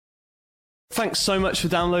Thanks so much for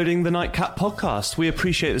downloading the Nightcap podcast. We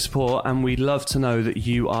appreciate the support and we'd love to know that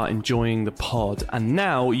you are enjoying the pod. And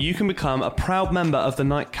now you can become a proud member of the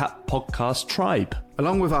Nightcap podcast tribe.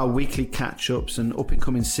 Along with our weekly catch-ups and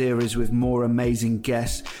up-and-coming series with more amazing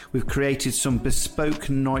guests, we've created some bespoke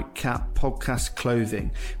Nightcap podcast clothing,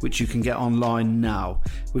 which you can get online now.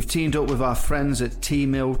 We've teamed up with our friends at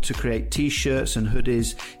T-Mill to create t-shirts and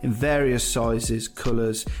hoodies in various sizes,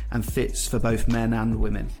 colours and fits for both men and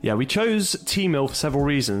women. Yeah, we chose T-Mill for several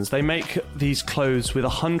reasons. They make these clothes with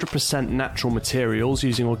 100% natural materials,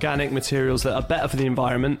 using organic materials that are better for the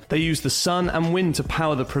environment. They use the sun and wind to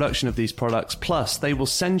power the production of these products, plus they will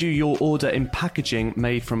send you your order in packaging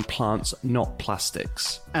made from plants, not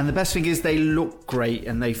plastics. And the best thing is they look great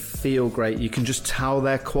and they feel great. You can just tell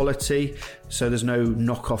their quality, so there's no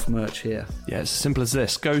knockoff merch here. Yeah, it's as simple as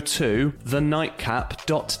this. Go to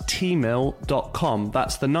thenightcap.tmill.com.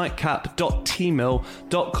 That's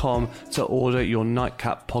thenightcap.tmill.com to order your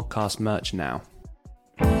Nightcap podcast merch now.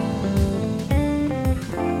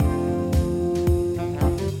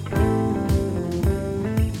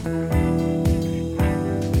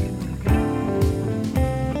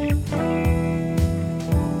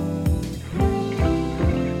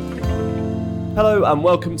 Hello and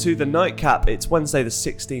welcome to the Nightcap. It's Wednesday the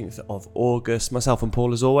 16th of August. Myself and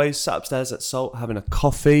Paul, as always, sat upstairs at Salt having a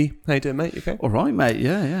coffee. How you doing, mate? You okay? All right, mate.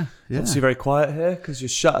 Yeah. Obviously very quiet here because you're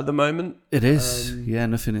shut at the moment. It is.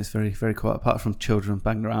 Nothing is very, very quiet apart from children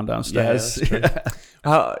banging around downstairs. Yeah, that's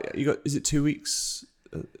true. Is it 2 weeks?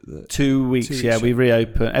 2 weeks, we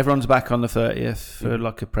reopen. Everyone's back on the 30th for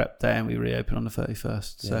like a prep day, and we reopen on the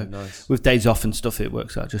 31st. So nice. With days off and stuff, it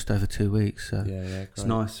works out just over 2 weeks. So it's great.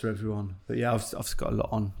 Nice for everyone. But yeah, I've got a lot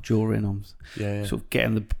on during. I'm sort of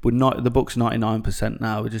getting the book's 99%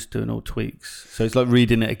 now. We're just doing all tweaks. So it's like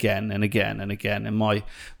reading it again and again and again, and my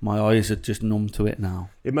eyes are just numb to it now.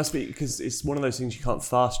 It must be because it's one of those things you can't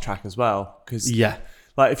fast track as well. Because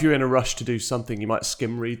like if you're in a rush to do something, you might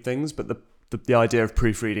skim read things, but the idea of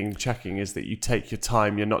proofreading and checking is that you take your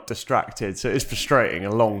time, you're not distracted. So it's frustrating,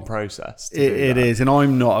 a long process. It is, and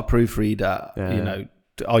I'm not a proofreader. Yeah. You know,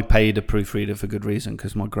 I paid a proofreader for good reason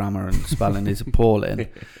because my grammar and spelling is appalling.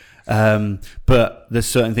 But there's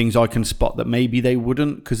certain things I can spot that maybe they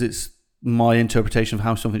wouldn't, because it's my interpretation of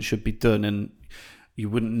how something should be done, and you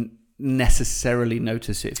wouldn't necessarily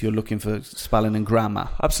notice it if you're looking for spelling and grammar.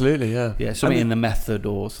 Absolutely, yeah. Something in the method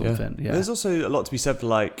or something. Yeah. There's also a lot to be said for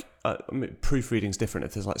like proofreading's different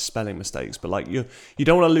if there's like spelling mistakes, but like you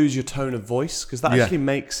don't want to lose your tone of voice, because that actually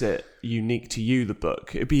makes it unique to you, the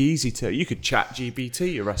book. It'd be easy you could chat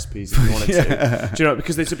GPT your recipes if you wanted to. Do you know,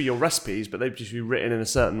 because they should be your recipes, but they'd just be written in a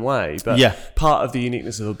certain way. But part of the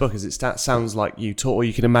uniqueness of the book is it sounds like you taught, or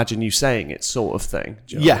you can imagine you saying it, sort of thing.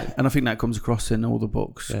 Do you know what I mean? And I think that comes across in all the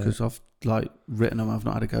books, because I've like written them. I've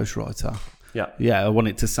not had a ghostwriter. I want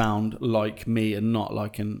it to sound like me and not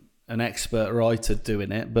like an expert writer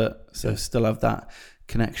doing it, but still have that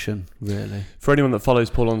connection, really. For anyone that follows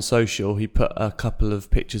Paul on social, he put a couple of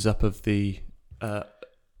pictures up of the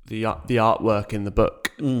artwork in the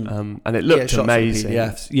book, and it looked amazing.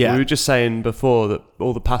 We were just saying before that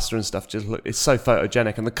all the pasta and stuff it's so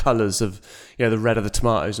photogenic, and the colours of the red of the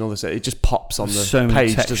tomatoes and all this, it just pops on the so page,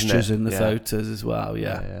 many textures doesn't it? in the photos as well.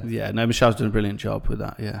 No, Michelle's done a brilliant job with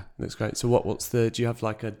that. Looks great. So do you have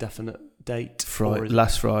like a definite date?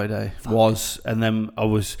 Last Friday and then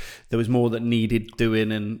there was more that needed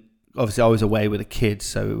doing, and obviously I was away with the kids,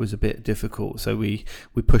 so it was a bit difficult, so we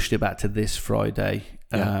pushed it back to this Friday.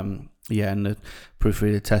 And the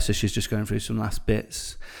proofreader Tessa, she's just going through some last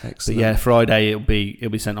bits. Excellent. But Friday it'll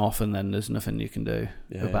be sent off, and then there's nothing you can do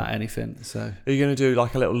about anything. So are you going to do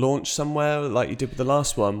like a little launch somewhere like you did with the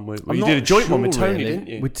last one? You did a joint one with Tony, didn't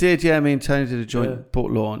you? We did, me and Tony did a joint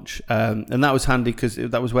book launch, and that was handy because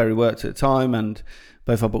that was where we worked at the time, and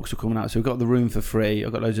both our books were coming out, so we got the room for free. I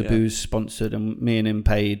got loads of booze sponsored, and me and him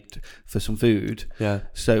paid for some food.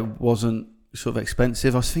 So it wasn't sort of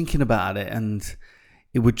expensive. I was thinking about it, and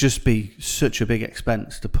it would just be such a big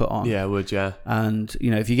expense to put on. Yeah, it would, yeah. And,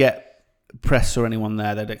 if you get press or anyone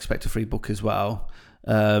there, they'd expect a free book as well.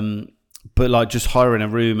 But like just hiring a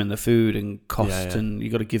room and the food and cost, and you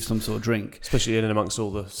got to give some sort of drink. Especially in and amongst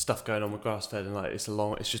all the stuff going on with Grassfed, and like it's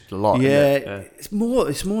just a lot. It's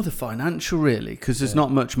more the financial, really, because there's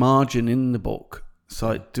not much margin in the book.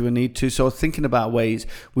 So do I need to? So I was thinking about ways.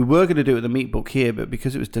 We were going to do it with the meat book here, but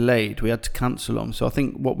because it was delayed, we had to cancel them. So I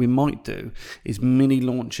think what we might do is mini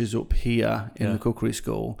launches up here in the cookery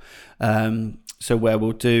school. So where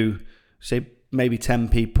we'll do, say, maybe 10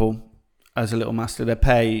 people as a little master. They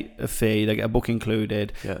pay a fee, they get a book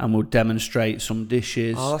included, and we'll demonstrate some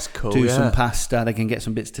dishes. Oh, that's cool. Do some pasta. They can get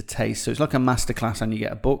some bits to taste. So it's like a masterclass, and you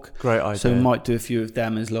get a book. Great idea. So we might do a few of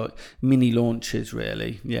them as like mini launches,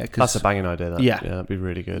 really. Yeah, that's a banging idea. That'd be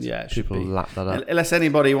really good. Yeah, people lap that up. Unless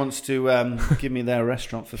anybody wants to give me their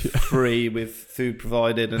restaurant for free with food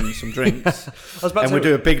provided and some drinks, and we'll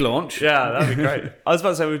do a big launch. Yeah, that'd be great. I was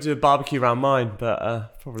about to say we'd do a barbecue around mine,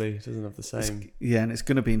 but probably doesn't have the same. And it's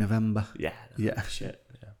going to be November. Yeah.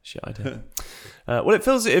 Shit idea. Well, it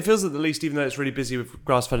feels at the least, even though it's really busy with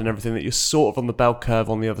grass fed and everything, that you're sort of on the bell curve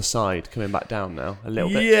on the other side, coming back down now a little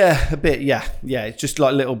bit. Yeah, a bit. Yeah. It's just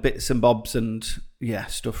like little bits and bobs and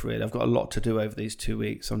stuff. Really, I've got a lot to do over these 2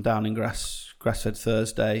 weeks. I'm down in grass fed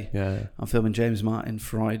Thursday. Yeah. I'm filming James Martin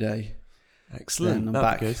Friday. Excellent. Then I'm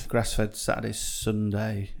back grass fed Saturday,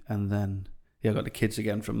 Sunday, and then I've got the kids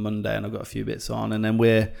again from Monday, and I've got a few bits on, and then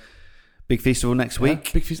we're big festival next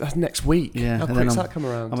week. Big festival. That's next week. Yeah. How quick's that come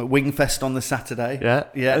around? I'm at Wingfest on the Saturday.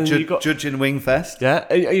 Yeah. And judging Wingfest. Yeah.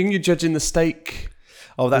 Are you judging the steak?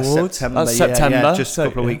 Oh, that's awards? September. That's September. Yeah, just a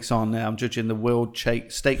couple of weeks on now. I'm judging the World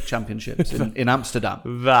Steak Championships in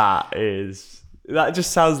Amsterdam. That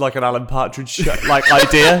just sounds like an Alan Partridge show, like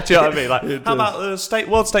idea. Do you know what I mean? Like, how about the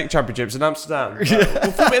World Steak Championships in Amsterdam? Like,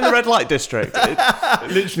 we'll film it in the red light district.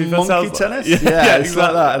 It literally monkey tennis. Like, it's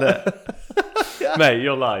like that, isn't it? Mate,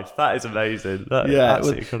 your life. That is amazing.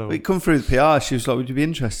 Absolutely incredible. We come through the PR. She was like, "Would you be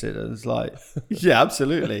interested?" And it's like, "Yeah,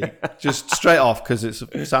 absolutely." Just straight off because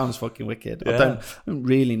it sounds fucking wicked. I don't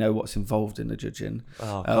really know what's involved in the judging.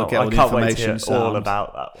 I can't wait to hear all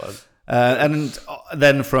about that one. And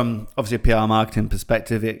then from obviously a PR marketing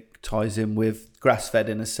perspective, it ties in with grass-fed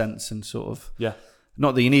in a sense and sort of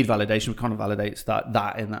not that you need validation, it kind of validates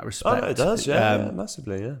that in that respect. Oh, it does,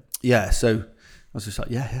 massively, So I was just like,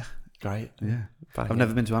 great, I've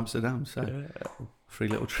never been to Amsterdam, so free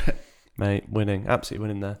little trip. Mate, absolutely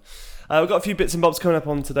winning there. We've got a few bits and bobs coming up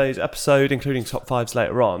on today's episode, including top fives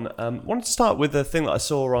later on. Wanted to start with the thing that I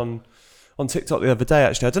saw on TikTok the other day,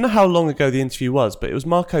 actually. I don't know how long ago the interview was, but it was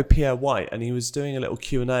Pierre White, and he was doing a little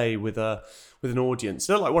Q&A with an audience.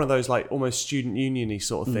 They're like one of those like almost student union-y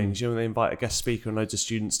sort of things, when they invite a guest speaker and loads of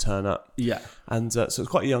students turn up. Yeah. And so it's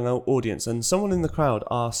quite a young audience, and someone in the crowd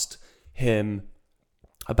asked him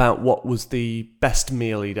about what was the best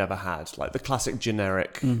meal he'd ever had, like the classic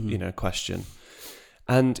generic, question.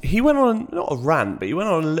 And he went on, not a rant, but he went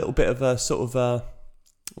on a little bit of a sort of a,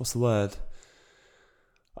 what's the word?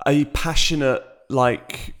 A passionate,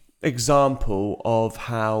 example of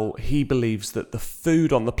how he believes that the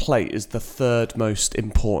food on the plate is the third most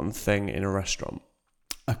important thing in a restaurant.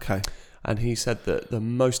 Okay. And he said that the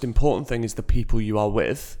most important thing is the people you are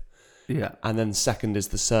with. Yeah. And then second is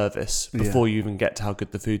the service before you even get to how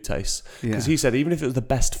good the food tastes. Because he said even if it was the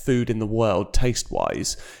best food in the world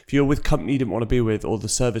taste-wise, if you were with company you didn't want to be with or the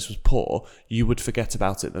service was poor, you would forget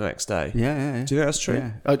about it the next day. Yeah. Do you think that's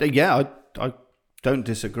true? Yeah. I don't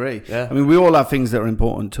disagree. Yeah. I mean, we all have things that are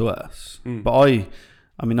important to us. But I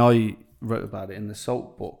wrote about it in the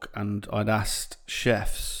Salt book, and I'd asked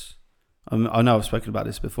chefs. I know I've spoken about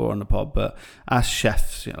this before on the pod, but asked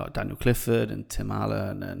chefs, like Daniel Clifford and Tim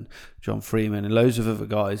Allen and John Freeman and loads of other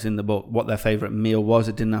guys in the book, what their favourite meal was.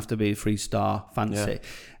 It didn't have to be 3-star fancy.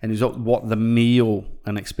 And it was what the meal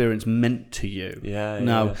and experience meant to you.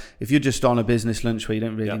 Now, if you're just on a business lunch where you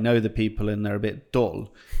don't really know the people and they're a bit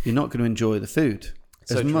dull, you're not going to enjoy the food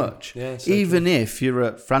as much. Even if you're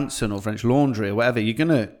at Franson or French Laundry or whatever, you're going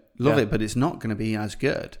to love it, but it's not going to be as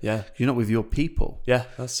good. Yeah. You're not with your people. Yeah,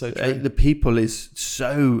 that's so true. The people is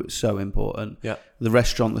so important. Yeah. The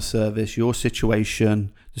restaurant, the service, your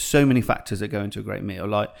situation. There's so many factors that go into a great meal.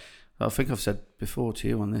 Like, I think I've said before to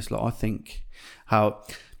you on this, like, I think how,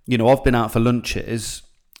 I've been out for lunches,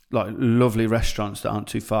 like lovely restaurants that aren't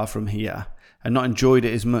too far from here, and not enjoyed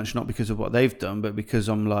it as much, not because of what they've done, but because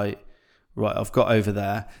I'm like, right, I've got over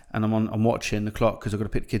there and I'm watching the clock because I've got to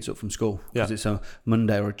pick the kids up from school because it's a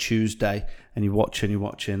Monday or a Tuesday, and you're watching,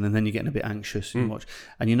 and then you're getting a bit anxious and you watch,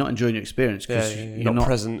 and you're not enjoying your experience because you're not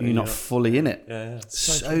present, you're not fully in it.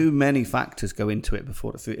 So many factors go into it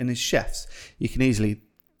before the food. And as chefs, you can easily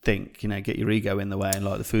think, get your ego in the way and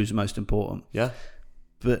like the food's the most important. Yeah,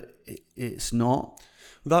 but it's not.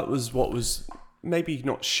 That was what was maybe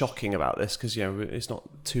not shocking about this, because it's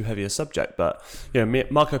not too heavy a subject, but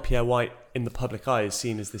Pierre White in the public eye is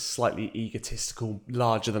seen as this slightly egotistical,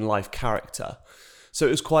 larger than life character. So it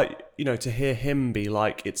was quite, to hear him be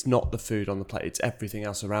like, it's not the food on the plate, it's everything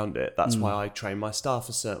else around it. That's why I train my staff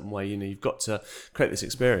a certain way. You've got to create this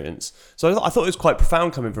experience. So I thought it was quite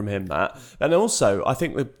profound coming from him, that. And also, I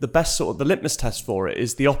think the best sort of the litmus test for it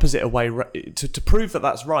is the opposite way. To prove that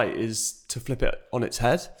that's right is to flip it on its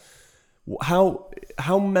head. how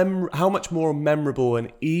much more memorable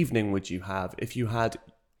an evening would you have if you had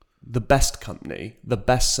the best company, the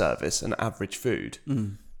best service, and average food?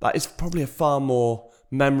 That is probably a far more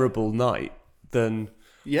memorable night than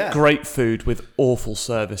great food with awful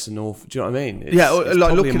service and awful. Do you know what I mean? It's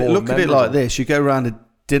look at it like this: you go around a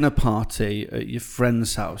dinner party at your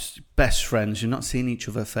friend's house, best friends. You're not seeing each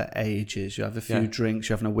other for ages. You have a few drinks.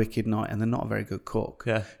 You're having a wicked night, and they're not a very good cook.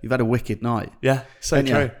 Yeah, you've had a wicked night. Yeah, so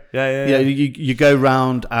true. Yeah. You go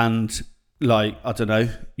round and, like, I don't know,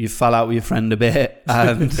 you fell out with your friend a bit,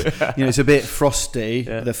 and it's a bit frosty.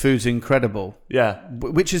 Yeah. The food's incredible. Yeah,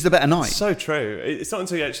 which is the better night. So true. It's not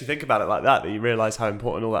until you actually think about it like that you realise how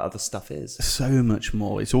important all that other stuff is. So much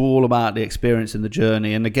more. It's all about the experience and the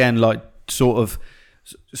journey. And again, like, sort of,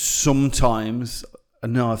 sometimes, I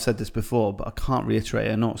know I've said this before, but I can't reiterate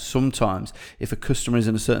it enough. Sometimes, if a customer is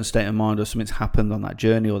in a certain state of mind or something's happened on that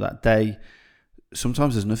journey or that day,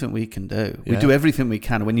 sometimes there's nothing we can do. We do everything we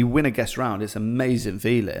can. When you win a guest round, it's an amazing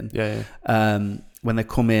feeling. When they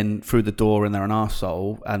come in through the door and they're an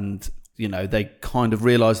arsehole, and they kind of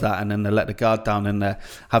realise that, and then they let the guard down and they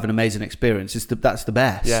have an amazing experience. That's the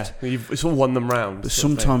best. Yeah, it's all won them round. But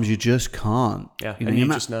sometimes you just can't. Yeah, and you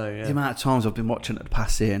just know. Yeah. The amount of times I've been watching at the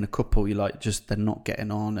past here, and a couple, you're like, just they're not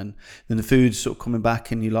getting on, and then the food's sort of coming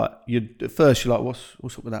back, and at first you're like,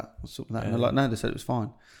 what's up with that? What's up with that? And they're like, no, they said it was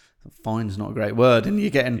fine. Fine's not a great word, and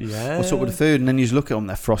you're getting what's up with the food, and then you just look at them,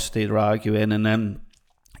 they're frosty, they're arguing, and then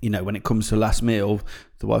when it comes to the last meal,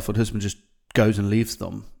 the wife or the husband just goes and leaves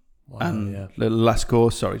them. Wow, and the last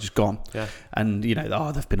course, just gone. Yeah. And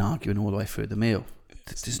they've been arguing all the way through the meal.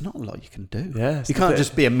 There's not a lot you can do. Yeah, you can't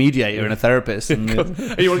just be a mediator and a therapist. And you want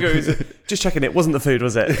to go, just checking it wasn't the food,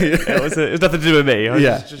 was it? It was nothing to do with me.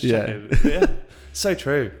 Just checking. Yeah. So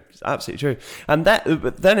true. It's absolutely true. And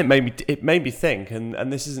then it made me think,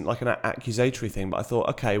 and this isn't like an accusatory thing, but I thought,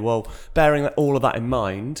 okay, well, bearing all of that in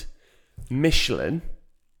mind, Michelin,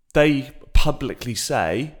 they publicly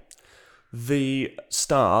say the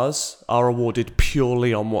stars are awarded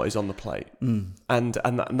purely on what is on the plate. And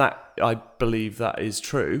that, I believe that is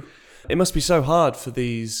true. It must be so hard for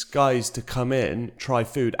these guys to come in, try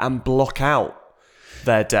food, and block out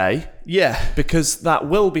their day. Yeah. Because that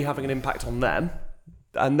will be having an impact on them,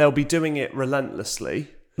 and they'll be doing it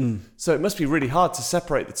relentlessly. So it must be really hard to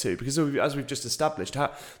separate the two, because as we've just established,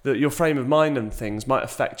 your frame of mind and things might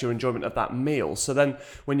affect your enjoyment of that meal. So then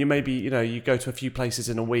when you maybe, you go to a few places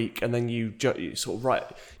in a week, and then you sort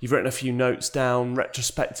of you've written a few notes down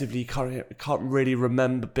retrospectively, you can't really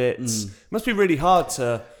remember bits. It must be really hard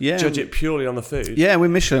to judge it purely on the food. Yeah, with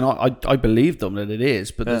Michelin, I believe them that it is,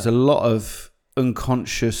 but there's a lot of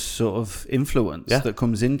unconscious sort of influence that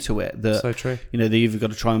comes into it that so true. That you've got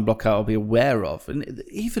to try and block out or be aware of. And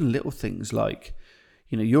even little things like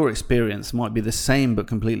your experience might be the same but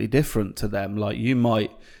completely different to them. Like, you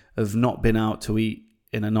might have not been out to eat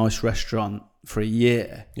in a nice restaurant for a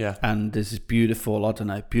year, and there's this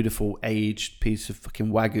beautiful aged piece of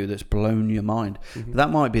fucking Wagyu that's blown your mind. But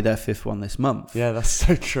that might be their fifth one this month. Yeah, that's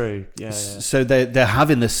so true. Yeah. So they're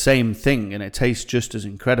having the same thing, and it tastes just as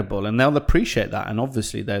incredible, and they'll appreciate that. And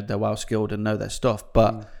obviously they're well skilled and know their stuff,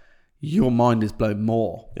 but your mind is blown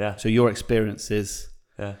more. Yeah. So your experience is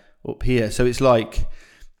up here. So it's like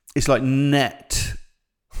net.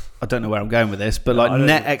 I don't know where I'm going with this, but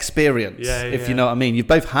net experience, if you know what I mean. You've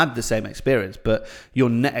both had the same experience, but your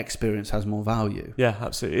net experience has more value. Yeah,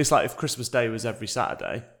 absolutely. It's like if Christmas Day was every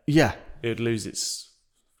Saturday, it would lose its...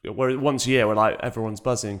 Where once a year, where like everyone's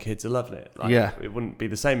buzzing, kids are loving it. It wouldn't be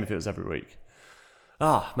the same if it was every week.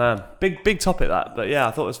 Ah, man, big topic that. But yeah,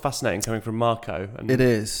 I thought it was fascinating coming from Marco. And it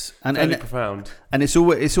is, and profound. And it's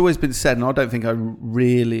always been said, and I don't think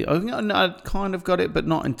I kind of got it, but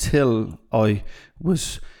not until I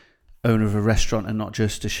was owner of a restaurant and not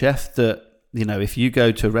just a chef, that if you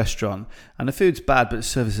go to a restaurant and the food's bad but the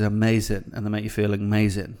service is amazing and they make you feel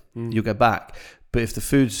amazing, you'll go back. But if the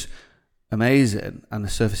food's amazing and the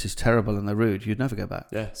service is terrible and they're rude, you'd never go back.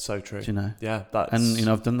 Yeah, so true. Yeah, and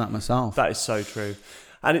I've done that myself. That is so true.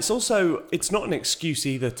 And it's not an excuse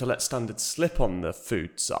either to let standards slip on the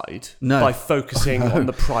food side by focusing on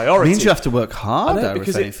the priority. It means you have to work harder,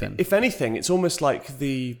 because if anything. If anything, it's almost like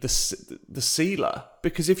the sealer.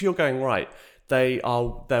 Because if you're going, right,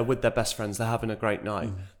 they're with their best friends, they're having a great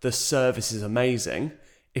night, the service is amazing.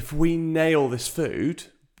 If we nail this food,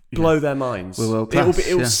 blow their minds.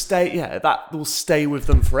 It will stay. Yeah, that will stay with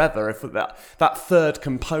them forever. If that third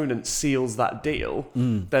component seals that deal,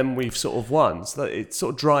 then we've sort of won. So that it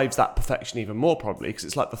sort of drives that perfection even more, probably, because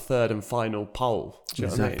it's like the third and final pole. Do you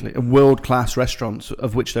know what I mean? And world-class restaurants,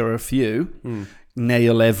 of which there are a few,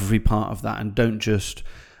 nail every part of that, and don't just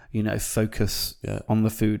focus on the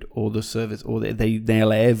food or the service, or they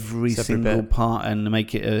nail every single part and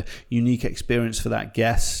make it a unique experience for that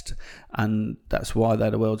guest, and that's why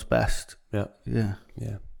they're the world's best. Yeah.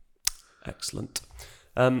 Excellent.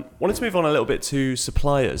 Wanted to move on a little bit to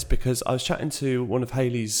suppliers, because I was chatting to one of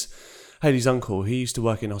Hayley's uncle. He used to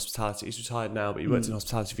work in hospitality. He's retired now, but he worked in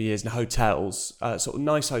hospitality for years in hotels, sort of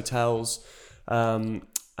nice hotels,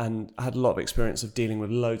 and had a lot of experience of dealing with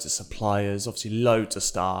loads of suppliers, obviously loads of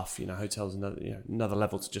staff. Hotels another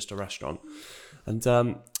level to just a restaurant.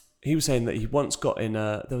 And he was saying that he once got in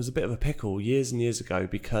there was a bit of a pickle years and years ago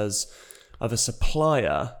because of a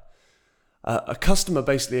supplier. A customer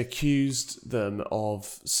basically accused them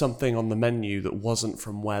of something on the menu that wasn't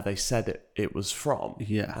from where they said it was from.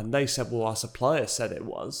 Yeah. And they said, well, our supplier said it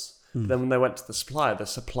was. But then when they went to the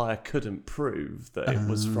supplier couldn't prove that it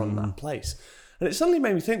was from that place. And it suddenly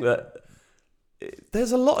made me think that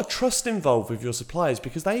there's a lot of trust involved with your suppliers,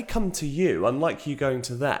 because they come to you, unlike you going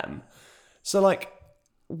to them. So,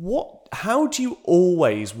 how do you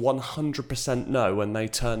always 100% know when they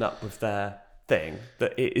turn up with their thing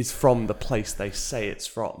that it is from the place they say it's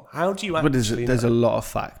from? How do you actually there's know? a lot of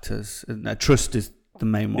factors. Trust is the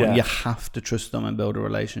main one. Yeah. You have to trust them and build a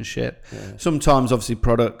relationship. Sometimes, obviously,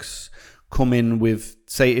 products come in with,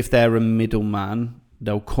 say, if they're a middleman,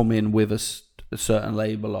 they'll come in with a certain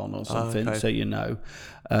label on or something, so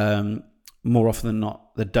more often than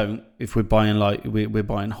not they don't. If we're buying we're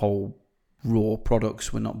buying whole raw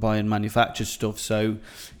products, we're not buying manufactured stuff. So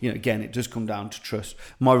again, it does come down to trust.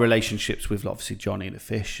 My relationships with obviously Johnny the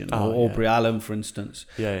Fish and Aubrey Allen, for instance,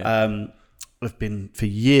 have been for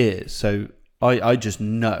years, so I just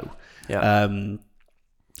know.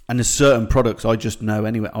 And there's certain products I just know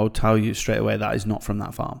anyway. I'll tell you straight away that is not from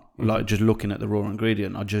that farm. Like just looking at the raw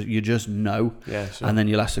ingredient, you just know. And then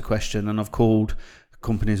you'll ask the question. And I've called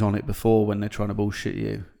companies on it before when they're trying to bullshit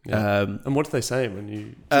you. And what do they say when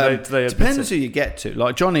you? Do they depends who you get to.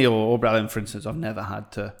 Like Johnny or Aubrey Allen, for instance, I've never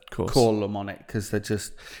had to call them on it, because they're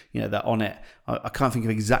just they're on it. I can't think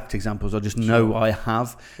of exact examples. I just know I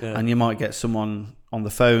have. And you might get someone on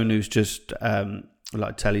the phone who's just.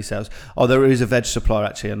 Like telesales. There is a veg supplier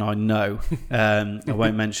actually, and I know. I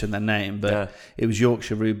won't mention their name, but it was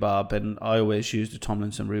Yorkshire rhubarb, and I always used the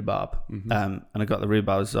Tomlinson rhubarb. And I got the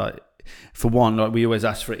rhubarb. For one, we always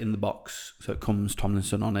ask for it in the box, so it comes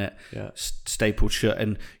Tomlinson on it, stapled shut,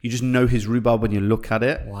 and you just know his rhubarb when you look at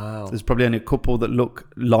it. Wow. There's probably only a couple that look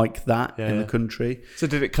like that in the country. So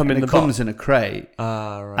did it come in the box? It comes in a crate.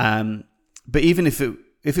 Right. But even if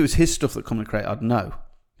it was his stuff that come in a crate, I'd know.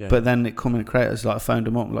 But then it come in a crate. It's I phoned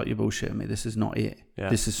him up, you're bullshitting me. This is not it.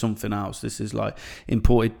 This is something else. This is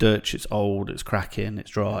imported Dutch. It's old. It's cracking. It's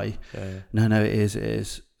dry. No, it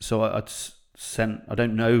is. So I sent. I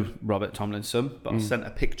don't know Robert Tomlinson, but I sent a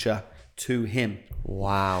picture to him.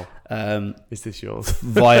 Wow. Is this yours?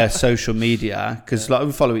 Via social media, because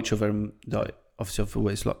we follow each other, and obviously I've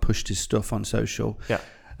always pushed his stuff on social.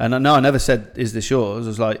 And I never said, is this yours? I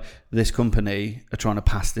was like, this company are trying to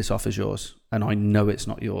pass this off as yours, and I know it's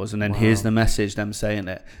not yours. And then here's the message, them saying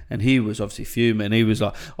it. And he was obviously fuming. He was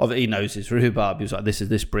he knows his rhubarb. He was like, this is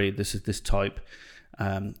this breed, this is this type.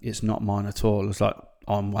 It's not mine at all. I was like,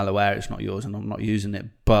 I'm well aware it's not yours and I'm not using it.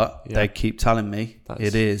 But they keep telling me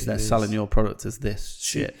it is. They're selling your product as this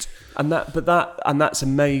shit. And that's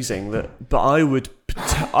amazing. But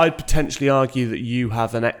I'd potentially argue that you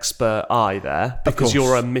have an expert eye there, because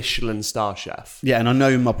you're a Michelin star chef. Yeah, and I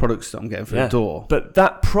know my products that I'm getting through the door. But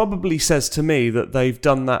that probably says to me that they've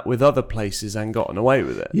done that with other places and gotten away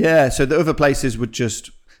with it. Yeah, so the other places would just...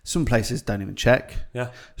 Some places don't even check.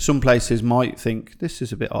 Some places might think, this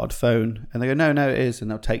is a bit odd phone. And they go, no, it is. And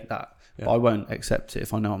they'll take that. But I won't accept it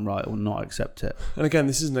if I know I'm right, or not accept it. And again,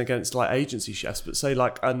 this isn't against agency chefs, but say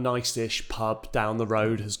a nice-ish pub down the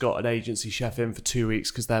road has got an agency chef in for 2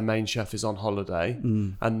 weeks because their main chef is on holiday,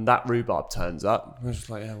 and that rhubarb turns up. They're just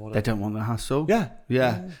whatever. They don't want the hassle.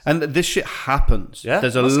 Yeah. And this shit happens.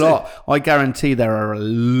 There's a lot. I guarantee there are a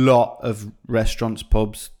lot of restaurants,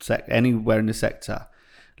 pubs, anywhere in the sector,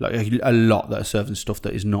 a lot that are serving stuff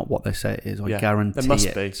that is not what they say it is. I guarantee it. There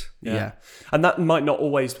must be. Yeah. And that might not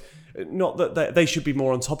always... Not that they should be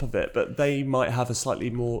more on top of it, but they might have a slightly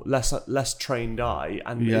less trained eye,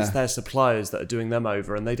 and it's their suppliers that are doing them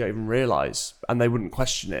over, and they don't even realise, and they wouldn't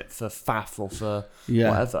question it for faff or for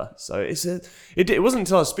whatever. So it wasn't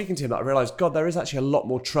until I was speaking to him that I realised, God, there is actually a lot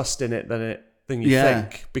more trust in it than you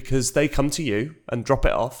think, because they come to you and drop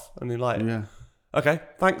it off, and you're like, okay,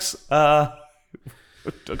 thanks.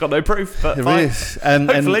 I've got no proof, but there fine. is.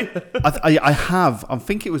 Hopefully. I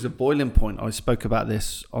think it was a boiling point. I spoke about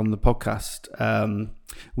this on the podcast.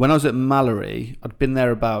 When I was at Mallory, I'd been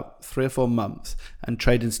there about 3 or 4 months, and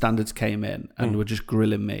trading standards came in and were just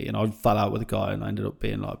grilling me, and I fell out with a guy, and I ended up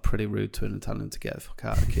being like pretty rude to him and telling him to get the fuck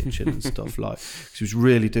out of the kitchen and stuff, like, because he was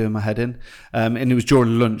really doing my head in. And it was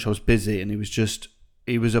during lunch, I was busy, and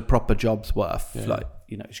he was a proper job's worth. Yeah. Like,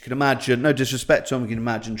 you know, you can imagine, no disrespect to him, you can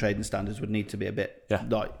imagine trading standards would need to be a bit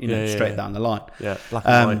straight down the line. Yeah, black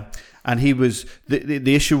and white. And he was,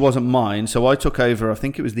 the issue wasn't mine. So I took over, I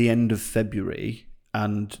think it was the end of February,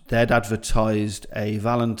 and they'd advertised a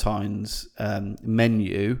Valentine's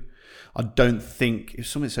menu. I don't think, it's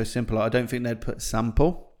something so simple, I don't think they'd put a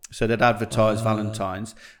sample. So they'd advertise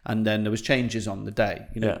Valentine's, and then there was changes on the day.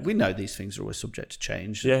 You know, we know these things are always subject to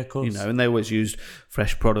change. Yeah, of course. You know, and they always used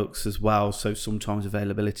fresh products as well. So sometimes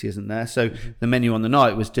availability isn't there. So the menu on the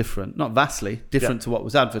night was different, not vastly different to what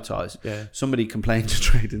was advertised. Yeah. Somebody complained to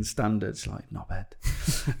trading standards, like, not bad.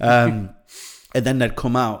 And then they'd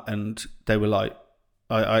come out and they were like,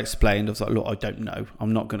 I explained, I was like, look, I don't know.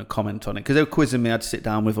 I'm not going to comment on it. Because they were quizzing me. I had to sit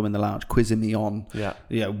down with them in the lounge, quizzing me on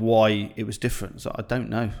why it was different. So I don't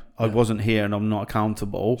know. I wasn't here and I'm not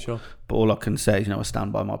accountable. Sure. But all I can say is, I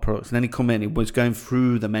stand by my products. And then he come in, he was going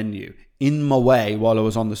through the menu in my way while I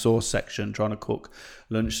was on the sauce section trying to cook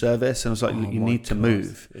lunch service. And I was like, you need to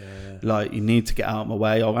move. Yeah. Like, you need to get out of my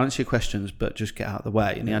way. I'll answer your questions, but just get out of the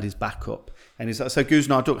way. And he had his back up. And he's like, so Goose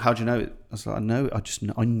and I, how do you know it? I was like, I know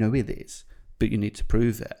it is. But you need to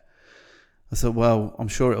prove it. I thought, well, I'm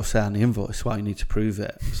sure it'll say on the invoice why you need to prove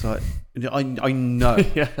it. It's like, I know,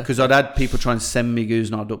 because I'd had people try and send me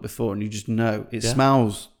goose nard duck before, and you just know it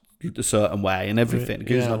smells a certain way and everything.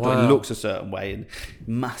 Goose nard duck looks a certain way, and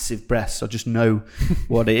massive breasts. I just know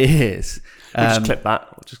what it is. We'll just clip that.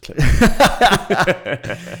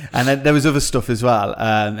 And then there was other stuff as well,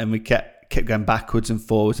 and we kept going backwards and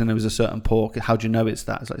forwards. And there was a certain pork. How do you know it's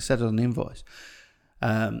that? It's like it said on the invoice.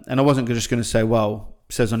 And I wasn't just going to say, well,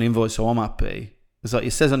 it says on the invoice, so I'm happy. It's like, it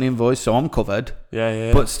says on the invoice, so I'm covered.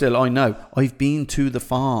 Yeah. But still, I know. I've been to the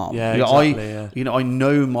farm. Yeah, exactly. I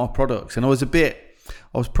know my products. And I was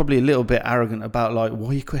probably a little bit arrogant about, like, why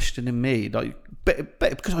are you questioning me? Like, but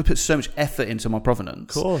because I put so much effort into my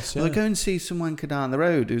provenance. Of course, yeah. I go and see some wanker down the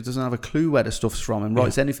road who doesn't have a clue where the stuff's from and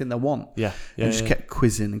writes anything they want. Yeah. And just kept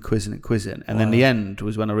quizzing. And then the end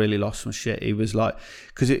was when I really lost my shit. He was like,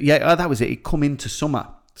 that was it. He'd come into summer.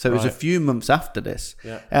 So it was a few months after this.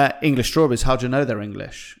 Yeah. English strawberries, how do you know they're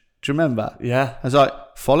English? Do you remember? Yeah. I was like,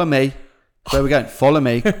 follow me. Where are we going? Follow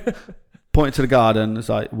me. Pointed to the garden. It's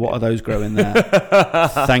like, what are those growing there?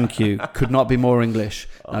 Thank you. Could not be more English.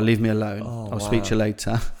 Now leave me alone. I'll speak to you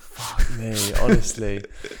later. Fuck me, honestly.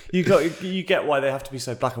 You get why they have to be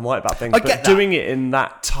so black and white about things. I get that. Doing it in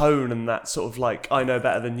that tone and that sort of like, I know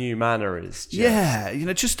better than you manner is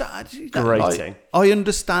just Like, grating. I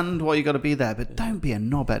understand why you got to be there, but don't be a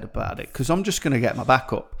knobhead about it, because I'm just going to get my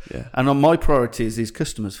back up. Yeah. And on my priority is these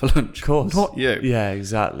customers for lunch. Of course. Not you. Yeah,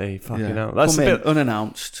 exactly. Fucking hell. That's a bit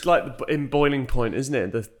unannounced. Like in Boiling Point, isn't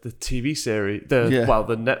it? The TV series, the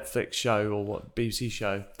Netflix show or what, BBC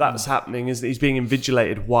show. That's happening, isn't it? He's being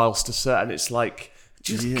invigilated whilst a certain, it's like,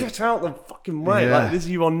 just get out the fucking way. Yeah. Like,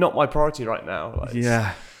 you are not my priority right now.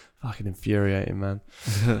 Like, fucking infuriating, man.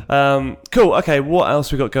 Cool. Okay, what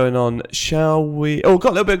else we got going on? Shall we? Oh, we've got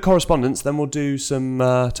a little bit of correspondence. Then we'll do some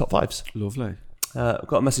top fives. Lovely. I've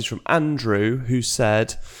got a message from Andrew who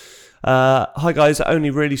said, hi guys, I only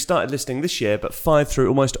really started listening this year, but fired through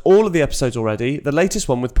almost all of the episodes already. The latest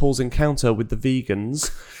one with Paul's encounter with the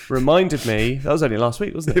vegans reminded me, that was only last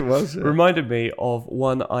week, wasn't it? It was. Yeah. Reminded me of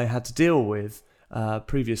one I had to deal with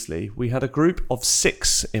previously. We had a group of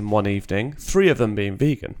 6 in one evening, 3 of them being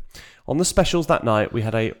vegan. On the specials that night, we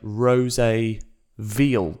had a rosé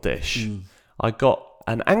veal dish. I got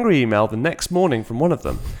an angry email the next morning from one of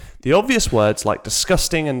them. The obvious words like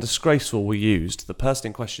disgusting and disgraceful were used. The person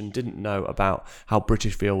in question didn't know about how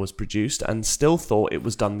British veal was produced and still thought it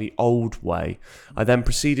was done the old way. I then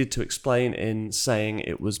proceeded to explain in saying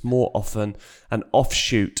it was more often an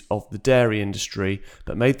offshoot of the dairy industry,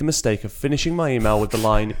 but made the mistake of finishing my email with the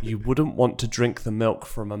line, "You wouldn't want to drink the milk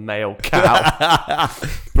from a male cow."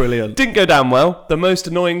 Brilliant. Didn't go down well. The most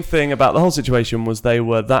annoying thing about the whole situation was they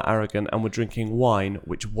were that arrogant and were drinking wine,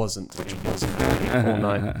 which wasn't all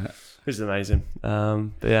night. Which is amazing. But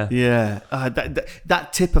yeah. Yeah.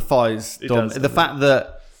 That typifies Dom. Does, the fact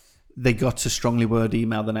that they got a strongly worded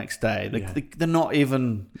email the next day. They're not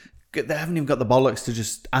even they haven't even got the bollocks to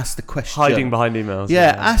just ask the question. Hiding behind emails.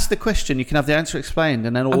 Yeah, ask the question. You can have the answer explained,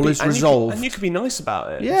 and then all is resolved. And you could be nice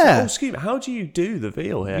about it. Yeah. Like, oh, excuse me, how do you do the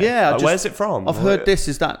veal here? Yeah. Where's it from? I've heard this.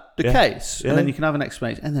 Is that the case? Yeah. And then you can have an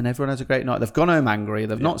explanation, and then everyone has a great night. They've gone home angry.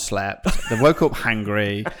 They've not slept. They've woke up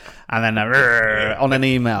hangry, and then on an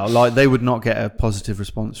email. Like, they would not get a positive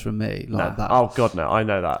response from me like that. Oh God, no! I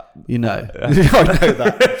know that. You know, I know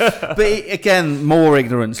that. But again, more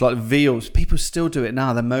ignorance. Like veals, people still do it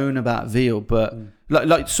now. They moan about veal, but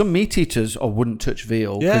like some meat eaters, I wouldn't touch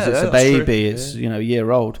veal because it's a baby. It's a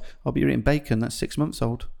year old. Oh, but you're eating bacon that's 6 months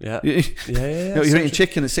old. Yeah. You're eating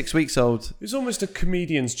chicken that's 6 weeks old. It was almost a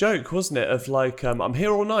comedian's joke, wasn't it? Of like, I'm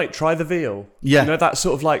here all night. Try the veal. Yeah. You know, that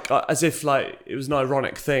sort of like as if like it was an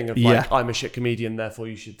ironic thing of like I'm a shit comedian, therefore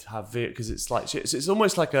you should have veal because it's like it's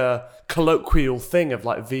almost like a colloquial thing of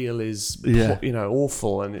like veal is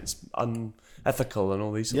awful and it's unethical and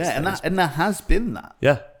all these sorts of things. And that has been that.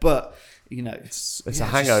 Yeah. But it's a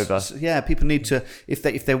hangover. People need to if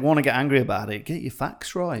they want to get angry about it, get your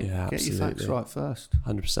facts right. Yeah, get your facts right first.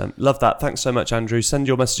 100%. Love that. Thanks so much, Andrew. Send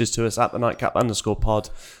your messages to us at the @nightcap_pod,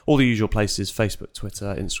 all the usual places: Facebook,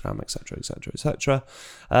 Twitter, Instagram, etc., etc.,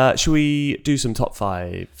 etc. Should we do some top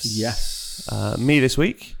fives? Yes. Me this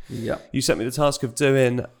week. Yeah. You sent me the task of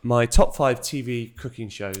doing my top 5 TV cooking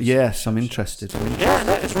shows. Yes, I'm interested.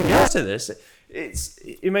 It's really interesting. This.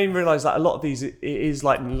 It made me realise that a lot of these it is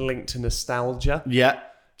like linked to nostalgia. Yeah.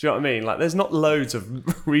 Do you know what I mean? Like, there's not loads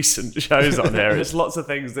of recent shows on there. It's lots of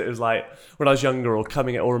things that was like when I was younger or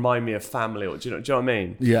coming or remind me of family. Or do you know what I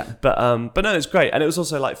mean? Yeah. But no, it's great, and it was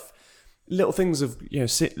also like little things of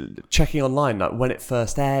checking online like when it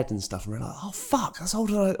first aired and stuff, and we're like, oh fuck, that's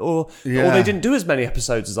older, or they didn't do as many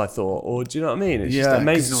episodes as I thought, or do you know what I mean? It's just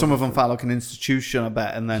amazing. Some of them felt like an institution, I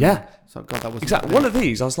bet, and then so God, that was exactly one of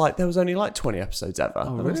these. I was like, there was only like 20 episodes ever,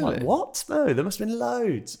 and really? I was like, what? No, there must have been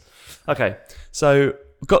loads. Okay, so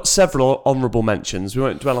we've got several honourable mentions. We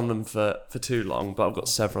won't dwell on them for too long, but I've got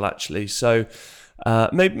several actually. So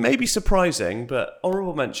maybe surprising, but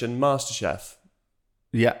honourable mention: MasterChef.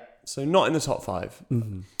 Yeah. So not in the top 5.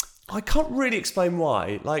 Mm-hmm. I can't really explain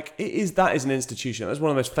why. Like that is an institution. That's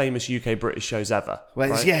one of the most famous UK British shows ever.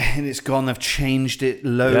 Well, right? and it's gone. They've changed it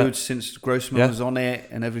loads since Grossman was on it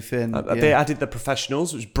and everything. They added The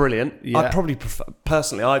Professionals, which was brilliant. Yeah. I probably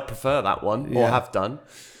I prefer that one, or have done.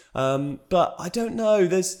 But I don't know.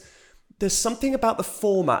 There's something about the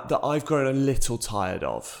format that I've grown a little tired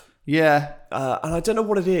of. Yeah. And I don't know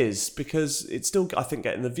what it is, because it's still, I think,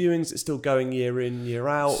 getting the viewings, it's still going year in, year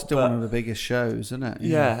out. Still one of the biggest shows, isn't it?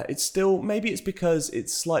 Yeah, it's still, maybe it's because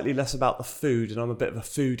it's slightly less about the food, and I'm a bit of a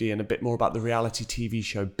foodie, and a bit more about the reality TV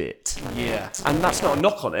show bit. Yeah. And that's not a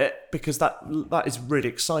knock on it, because that is really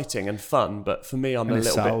exciting and fun, but for me, I'm a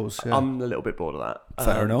little bit bored of that.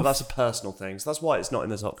 Fair enough. But that's a personal thing, so that's why it's not in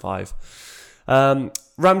the top 5.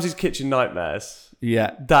 Ramsay's Kitchen Nightmares.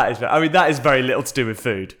 Yeah, that is very little to do with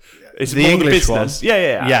food. It's the English one.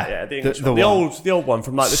 Yeah. The English one. The old one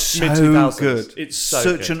from like the mid 2000s. Good. It's so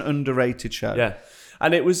such good. an underrated show. Yeah.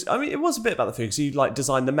 And it was a bit about the food, because he like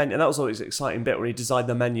designed the menu, and that was always an exciting bit when he designed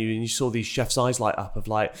the menu, and you saw these chefs' eyes light up of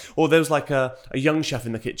like, or there was like a young chef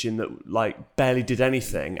in the kitchen that like barely did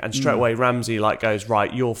anything, and straight away Ramsay like goes,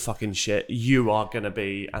 right, you're fucking shit, you are gonna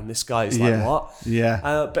be, and this guy's like, what? Yeah.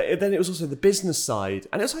 But then it was also the business side,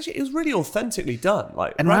 and it was really authentically done.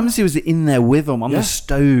 Like, and Ramsay was in there with them on the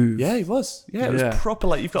stove. Yeah, he was. Yeah, it was proper.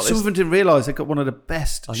 Like, you've got some of them didn't realise they got one of the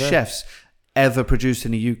best chefs ever produced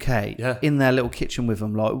in the UK in their little kitchen with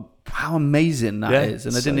them. Like, how amazing that is,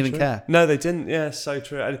 and they didn't even care. No, they didn't. Yeah, so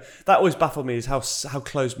true. And that always baffled me, is how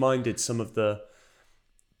close-minded some of the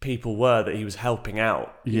people were that he was helping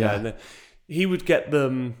out. And he would get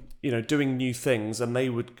them, doing new things, and they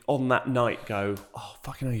would on that night go, oh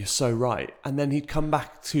fucking hell, you're so right, and then he'd come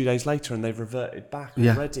back 2 days later and they've reverted back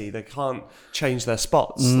already. They can't change their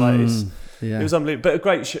spots. It was unbelievable, but a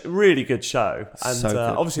great really good show. And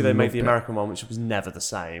so obviously they made the American one, which was never the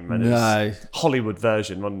same, and it was Hollywood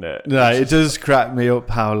version, wasn't it? No, it does crack me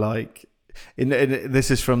up how like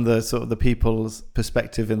this is from the sort of the people's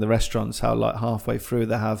perspective in the restaurants, how like halfway through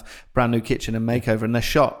they have brand new kitchen and makeover, and they're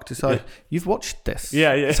shocked. It's like, you've watched this.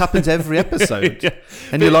 Yeah. This happens every episode.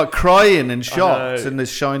 And you're like crying and shocked, and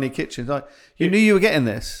this shiny kitchen. It's like, you knew you were getting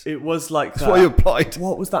this. It was like that's why you applied.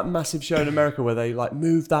 What was that massive show in America where they like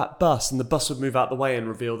moved that bus, and the bus would move out the way and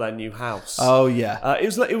reveal their new house? Oh yeah.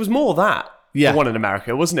 It was more that. Yeah. The one in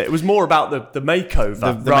America, wasn't it? It was more about the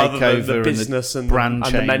makeover, the rather makeover than the business and brand and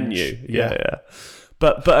change. the menu. Yeah.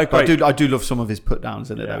 But a great, I do love some of his put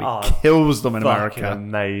downs in it. Though. He kills them in America.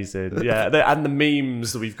 Amazing. Yeah, and the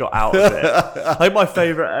memes that we've got out of it. I think my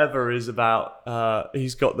favourite ever is about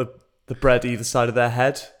he's got the the bread either side of their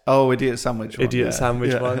head. Oh, idiot sandwich one. Idiot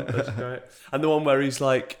sandwich one. That's great. And the one where he's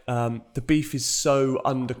like, the beef is so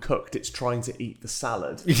undercooked, it's trying to eat the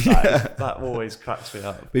salad. That always cracks me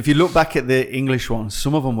up. But if you look back at the English ones,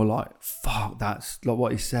 some of them were like, fuck, that's like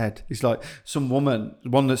what he said. It's like some woman,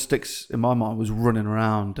 one that sticks in my mind, was running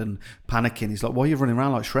around and panicking. He's like, why are you running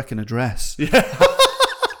around like Shrek in a dress? Yeah.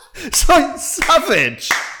 It's like savage.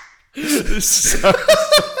 It's so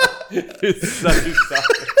savage.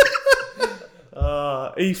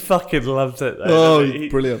 He fucking loved it, though. Oh,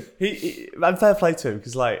 brilliant. And fair play to him,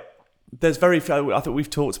 because like, there's very few, I think we've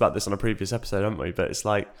talked about this on a previous episode, haven't we? But it's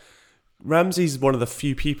like, Ramsay's one of the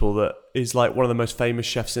few people that is like one of the most famous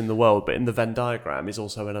chefs in the world, but in the Venn diagram is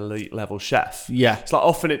also an elite level chef. Yeah. It's like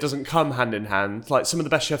often it doesn't come hand in hand. Like some of the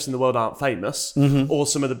best chefs in the world aren't famous, or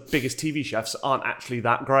some of the biggest TV chefs aren't actually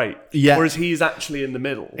that great. Yeah. Whereas he's actually in the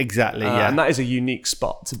middle. Exactly, And that is a unique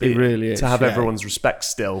spot to be. It really is. To have everyone's respect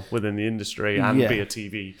still within the industry and be a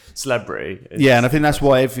TV celebrity. And I think that's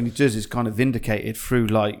why everything he does is kind of vindicated through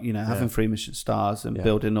like, having 3 Michelin stars and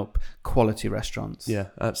building up quality restaurants. Yeah,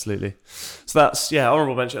 absolutely. So that's,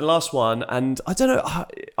 honourable mention. And last one, and I don't know,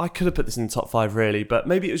 I could have put this in the top 5 really, but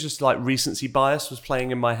maybe it was just like recency bias was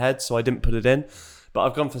playing in my head, so I didn't put it in. But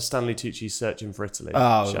I've gone for Stanley Tucci's Searching for Italy.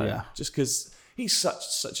 Oh, yeah. Just because he's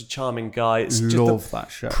such a charming guy. It's Love just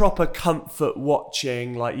that show. Proper comfort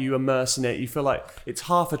watching, like you immerse in it. You feel like it's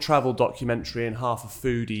half a travel documentary and half a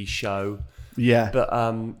foodie show. Yeah. But,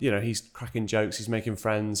 he's cracking jokes, he's making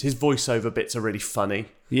friends. His voiceover bits are really funny.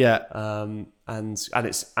 Yeah. And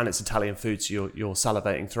it's Italian food, so you're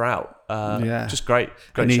salivating throughout. Just great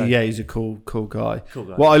show. He's a cool guy.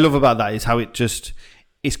 What I love about that is how it's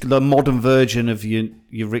the modern version of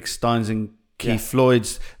your Rick Steins and Keith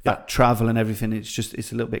Floyd's, that travel and everything. It's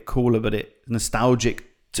a little bit cooler, but it's nostalgic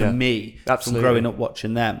to me. Absolutely. From growing up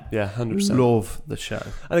watching them. Yeah, 100%. Love the show.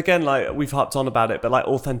 And again, like we've harped on about it, but like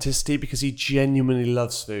authenticity, because he genuinely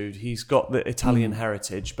loves food. He's got the Italian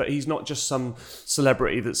heritage, but he's not just some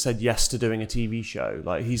celebrity that said yes to doing a TV show.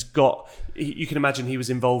 Like you can imagine he was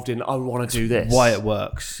involved in, I want to do this. Why it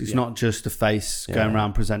works. He's not just a face going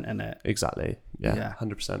around presenting it. Exactly. Yeah.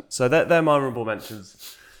 100%. So they're my honourable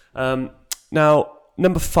mentions. Now,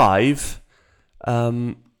 number 5,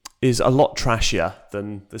 is a lot trashier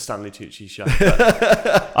than the Stanley Tucci show.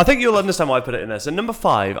 I think you'll understand why I put it in there. So number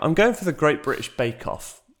 5, I'm going for the Great British Bake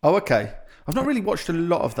Off. Oh, okay. I've not really watched a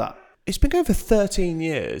lot of that. It's been going for 13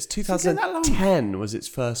 years. 2010 was its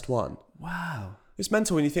first one. Wow. It's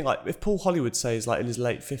mental when you think, like, if Paul Hollywood says, like, in his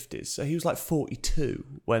late 50s, so he was, like, 42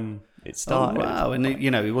 when it started. Oh, wow. And,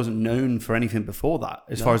 he wasn't known for anything before that,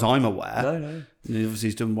 as far as I'm aware. No. And obviously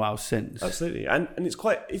he's done well since. Absolutely. And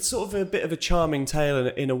it's sort of a bit of a charming tale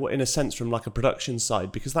in a sense from, like, a production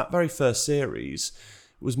side, because that very first series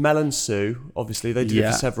was Mel and Sue. Obviously, they did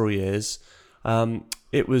it for several years.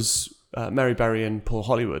 It was Mary Berry and Paul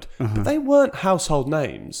Hollywood. But they weren't household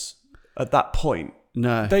names at that point.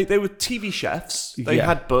 No. They were TV chefs. They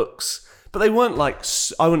had books. But they weren't like,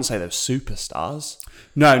 I wouldn't say they were superstars.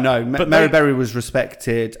 No. But Mary Berry was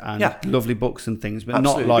respected and lovely books and things, but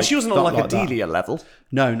absolutely. not like... But she wasn't on like a Delia level.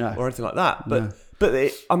 No. Or anything like that. But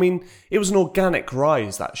it was an organic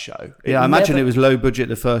rise, that show. I imagine it was low budget,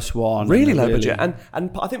 the first one. Really low budget. And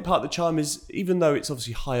I think part of the charm is, even though it's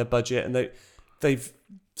obviously higher budget and they've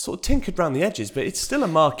sort of tinkered around the edges, but it's still a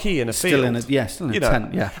marquee in a field. Still in a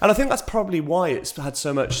tent, yeah. And I think that's probably why it's had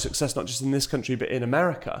so much success, not just in this country, but in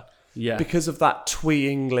America. Yeah. Because of that twee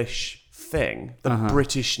English thing, the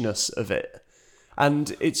Britishness of it.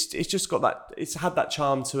 And it's just got that, it's had that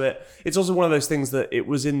charm to it. It's also one of those things that it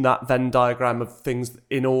was in that Venn diagram of things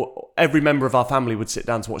every member of our family would sit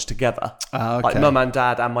down to watch together. Okay. Like mum and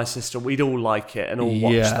dad and my sister, we'd all like it and all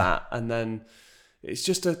watch that. And then it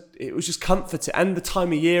was just comforting. And the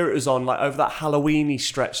time of year it was on, like over that Halloween-y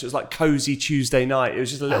stretch, it was like cozy Tuesday night. It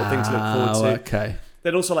was just a little thing to look forward to. Okay.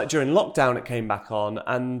 Then also, like during lockdown, it came back on,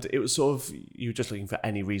 and it was sort of, you were just looking for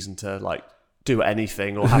any reason to like do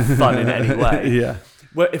anything or have fun in any way. Yeah.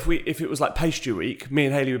 Where if it was like pastry week, me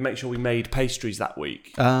and Hayley would make sure we made pastries that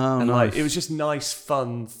week. Oh, and nice. like it was just nice,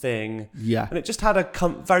 fun thing. Yeah. And it just had a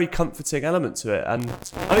very comforting element to it, and I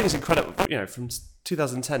think it's incredible. From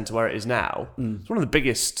 2010 to where it is now, it's one of the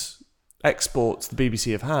biggest exports the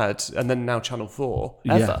BBC have had, and then now Channel 4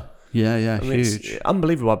 ever. Yeah, I mean, huge. It's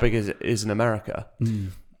unbelievable how big it is in America.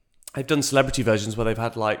 They've done celebrity versions where they've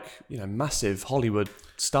had like massive Hollywood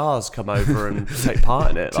stars come over and take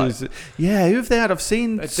part in it. Like, who have they had? I've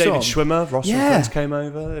seen David Schwimmer, Ross and Friends came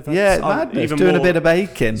over. Even doing a bit of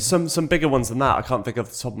baking. Some bigger ones than that. I can't think off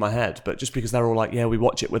the top of my head, but just because they're all like, we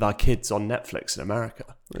watch it with our kids on Netflix in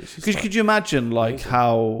America. Could you imagine like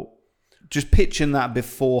how just pitching that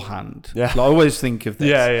beforehand. Yeah. Like, I always think of this.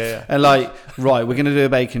 Yeah. And like, right, we're going to do a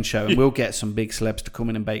baking show and we'll get some big celebs to come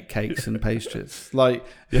in and bake cakes and pastries. Like,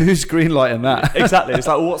 who's greenlighting that? Exactly. It's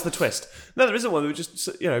like, well, what's the twist? No, there isn't one. We just,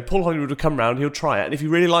 Paul Hollywood would come round, he'll try it, and if he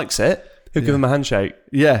really likes it, he'll give him a handshake.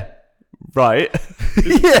 Yeah. Right.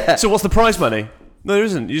 Yeah. So what's the prize money? No, there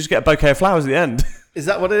isn't. You just get a bouquet of flowers at the end. Is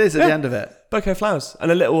that what it is at the end of it? Bouquet of flowers. And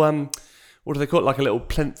a little, what do they call it? Like a little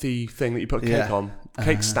plinty thing that you put cake on.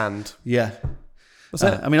 Cake stand. Yeah. That's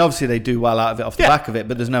it. I mean, obviously they do well out of it off the back of it,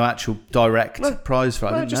 but there's no actual direct prize for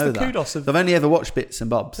it. I didn't just know the that. kudos of... I've only ever watched bits and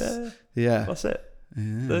bobs. Yeah. That's it.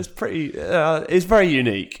 Yeah. So it's pretty... it's very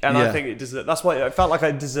unique, and I think it deserves... That's why it felt like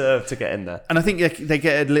I deserved to get in there. And I think they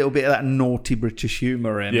get a little bit of that naughty British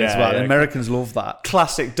humour in as well. Yeah. Americans love that.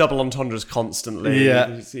 Classic double entendres constantly.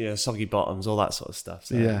 Yeah. Soggy bottoms, all that sort of stuff.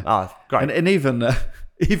 So. Yeah. Great. And even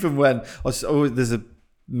when... there's a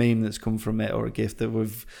meme that's come from it, or a gift, that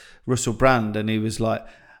with Russell Brand, and he was like...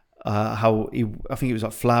 I think it was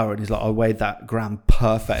like flour, and he's like, I weighed that gram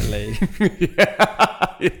perfectly.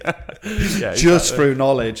 Just through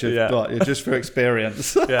knowledge, just through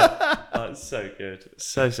experience. It's so good.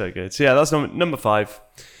 So good. So that's number 5,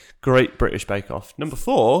 Great British Bake Off. Number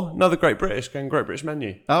 4, another Great British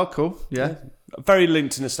Menu. Oh, cool. Yeah. Very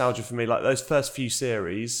linked to nostalgia for me, like those first few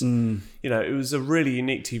series. It was a really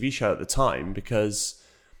unique TV show at the time because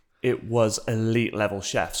it was elite level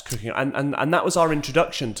chefs cooking, and that was our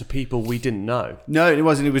introduction to people we didn't know. No, it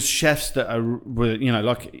wasn't. It was chefs that were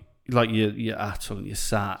like your Atul and your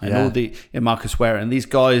Sat and all the Marcus Ware and these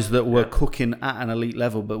guys that were cooking at an elite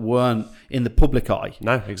level but weren't in the public eye.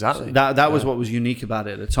 No, exactly. So that was what was unique about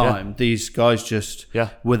it at the time. Yeah. These guys just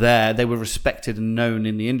were there. They were respected and known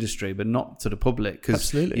in the industry, but not to the public,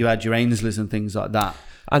 because you had your Ainsleys and things like that.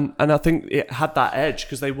 And I think it had that edge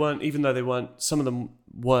because they weren't, even though they weren't, some of them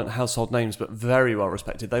weren't household names, but very well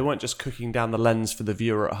respected. They weren't just cooking down the lens for the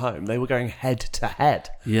viewer at home. They were going head to head.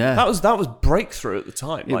 Yeah, that was breakthrough at the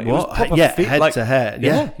time. It was head to head.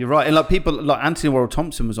 Yeah, you're right. And like people like Anthony Worrell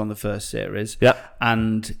Thompson was on the first series. Yeah,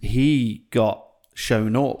 and he got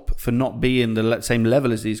shown up for not being the same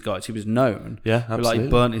level as these guys. He was known. Yeah, absolutely.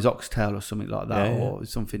 Like burnt his oxtail or something like that, or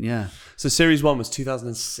something. Yeah. So series 1 was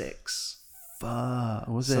 2006.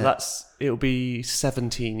 Was it? So it'll be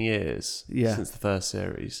 17 years since the first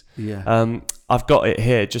series. Yeah. I've got it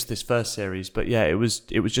here, just this first series, but it was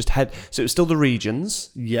just head. So it was still the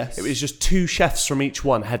regions. Yes. It was just 2 chefs from each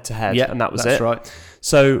one head to head, and that was that's it. Right.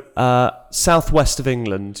 So southwest of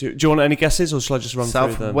England. Do you want any guesses, or shall I just run through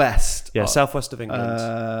them? Southwest. Yeah, southwest of England.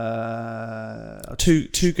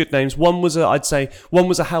 Two good names. One was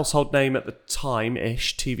a household name at the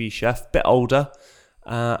time-ish TV chef, bit older.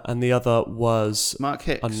 And the other was Mark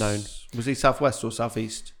Hicks. Unknown. Was he southwest or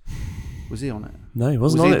southeast? Was he on it? No, he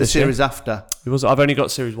wasn't on it. The series after? He was. I've only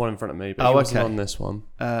got series 1 in front of me, but he wasn't on this one.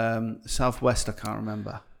 Southwest, I can't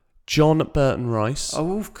remember. John Burton Rice.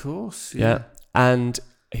 Oh, of course. Yeah. And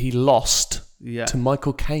he lost to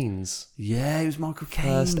Michael Caines. Yeah, he was Michael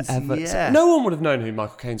Caines. First ever. Yeah. No one would have known who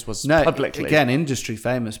Michael Caines was publicly. Again, industry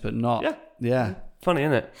famous, but not. Yeah. Funny,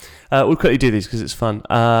 isn't it? We'll quickly do these because it's fun.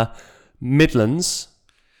 Midlands.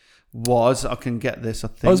 I can get this, I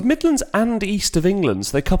think. It was Midlands and East of England,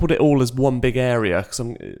 so they coupled it all as one big area.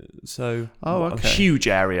 A huge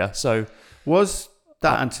area. So was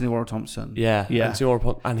that Anthony Worrell Thompson? Yeah. Anthony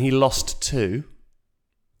Worrell, and he lost to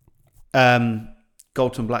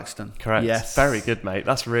Galton Blackstone. Correct. Yes, very good, mate.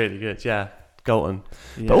 That's really good. Yeah, Galton.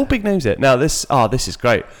 Yeah. But all big names here. Now this is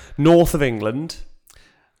great. North of England.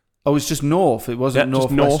 Oh, it's just north. It wasn't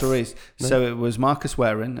north, west, or east. No. So it was Marcus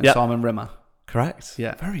Waring and Simon Rimmer. Correct.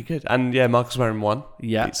 Yeah. Very good. And Marcus Waring won.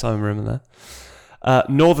 Yeah. Beat Simon Rimmer there.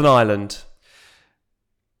 Northern Ireland.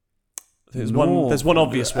 There's one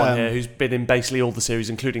obvious one here who's been in basically all the series,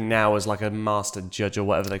 including now as like a master judge or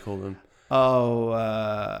whatever they call them.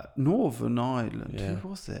 Oh, Northern Ireland. Yeah. Who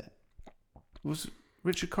was it? Was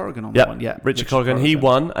Richard Corrigan on that one? Yeah. Richard Corrigan. He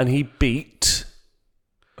won and he beat...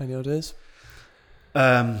 Any ideas?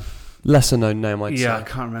 Lesser known name, I'd say. Yeah, I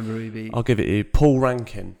can't remember who he beat. I'll give it to you. Paul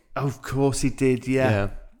Rankin. Oh, of course he did, yeah.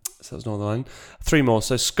 So that's Northern Ireland. 3 more.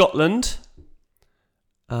 So Scotland.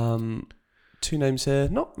 2 names here.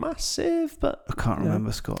 Not massive, but... I can't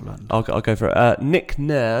remember Scotland. I'll go for it. Nick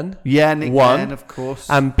Nairn. Yeah, Nick Nairn, of course.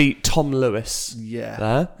 And beat Tom Lewis. Yeah.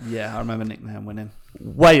 There. Yeah, I remember Nick Nairn winning.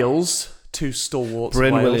 Wales. 2 stalwarts.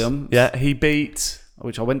 Bryn Williams. Yeah, he beat...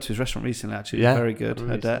 Which I went to his restaurant recently, actually. Yeah. Very good.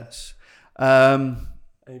 Hadets.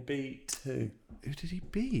 He beat who? Who did he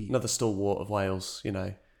beat? Another stalwart of Wales,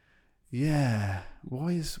 Yeah.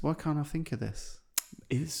 Why can't I think of this?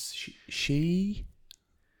 Is she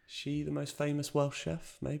she the most famous Welsh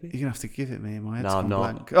chef? Maybe. You're gonna have to give it me. My head's No, I'm gone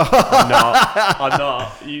not. blank. I'm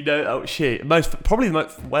not. You know, oh shit.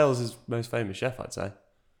 Wales' most famous chef, I'd say.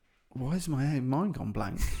 Why is my mind gone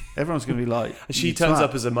blank? Everyone's gonna be like. She turns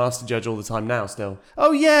up as a master judge all the time now. Still.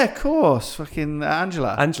 Oh yeah, of course. Fucking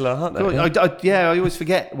Angela. Aren't they? I always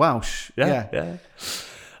forget Welsh. Yeah.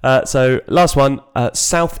 So last one,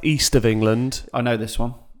 southeast of England. I know this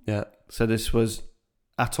one. Yeah. So this was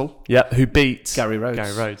Atholl. Yeah, who beat Gary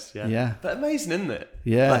Rhodes. Yeah. But amazing, isn't it?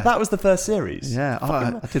 Yeah. Like, that was the first series. Yeah.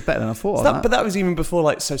 I did better than I thought. But that was even before,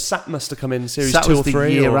 like, so Sat must have come in series Sat 2 or was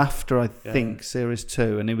 3. the year after, I think, series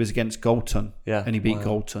 2, and it was against Galton. Yeah. And he beat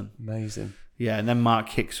Galton. Amazing. Yeah, and then Mark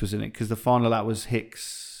Hicks was in it, because the final of that was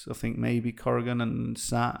Hicks, I think maybe Corrigan and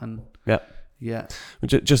Sat, and... Yeah.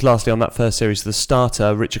 Just lastly on that first series, the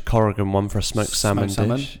starter, Richard Corrigan, won for a smoked salmon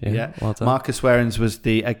dish. Yeah. Well done. Marcus Warens was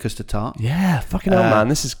the egg custard tart. Yeah, fucking hell, man.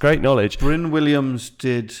 This is great knowledge. Bryn Williams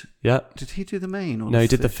did... Yeah. Did he do the main? Or no, he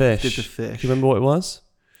did the fish. He did the fish. Do you remember what it was?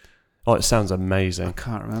 Oh, it sounds amazing. I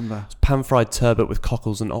can't remember. It's pan-fried turbot with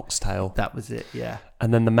cockles and oxtail. That was it, yeah.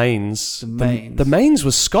 And then the mains. The mains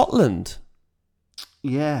was Scotland.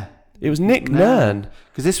 Yeah. It was Nick Nairn.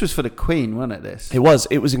 Because this was for the Queen, wasn't it, this? It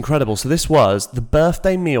was incredible. So this was the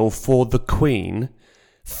birthday meal for the Queen,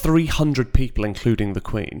 300 people, including the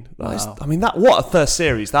Queen. Wow. What a first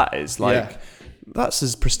series that is. That's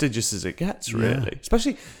as prestigious as it gets, really. Yeah.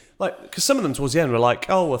 Especially, because some of them towards the end were like,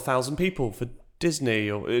 1,000 people for Disney,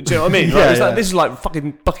 or do you know what I mean? This is like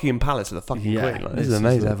fucking Buckingham Palace for the fucking Queen. This is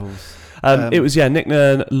amazing. Levels. It was, Nick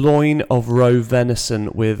Nairn, loin of roe venison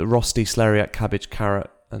with rosti, celeriac, cabbage, carrot,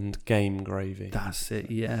 and game gravy. That's it,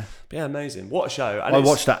 yeah. But yeah, amazing. What a show. And I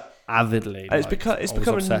watched that avidly. It's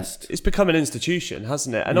become an institution,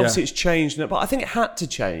 hasn't it? And obviously it's changed, but I think it had to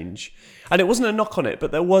change. And it wasn't a knock on it,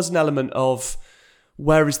 but there was an element of,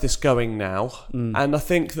 where is this going now? And I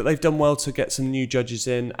think that they've done well to get some new judges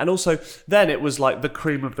in. And also, then it was like the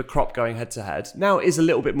cream of the crop going head to head. Now it is a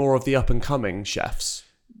little bit more of the up and coming chefs.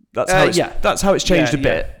 That's how it's changed a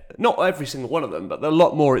bit. Yeah. Not every single one of them, but a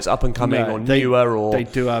lot more it's up and coming or newer. Or they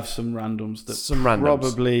do have some randoms that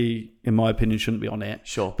probably, in my opinion, shouldn't be on it.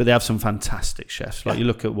 Sure, but they have some fantastic chefs. Like you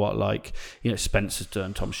look at what Spencer's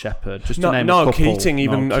done, Tom Shepherd, just to name a couple. Keating, he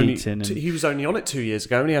was only on it 2 years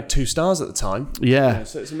ago, and he had 2 stars at the time. Yeah,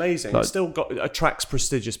 so it's amazing. It still attracts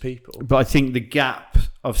prestigious people. But I think the gap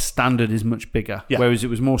of standard is much bigger. Yeah. Whereas it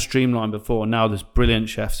was more streamlined before. Now there's brilliant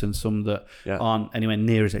chefs and some that aren't anywhere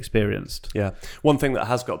near as experienced. Yeah. One thing that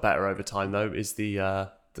has got better over time though is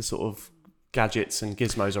the sort of gadgets and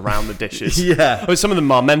gizmos around the dishes. Yeah. Some of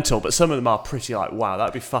them are mental, but some of them are pretty like, wow,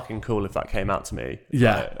 that'd be fucking cool if that came out to me.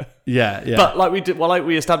 Yeah. Yeah. But like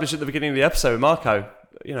we established at the beginning of the episode, Marco,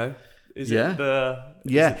 if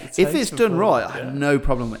it's done right, I have no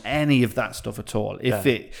problem with any of that stuff at all. If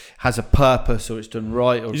it has a purpose or it's done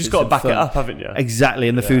right, or you just got to back it up, haven't you? Exactly,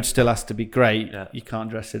 and the food still has to be great. Yeah. You can't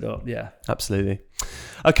dress it up. Yeah, absolutely.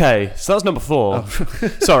 Okay, so that's number 4.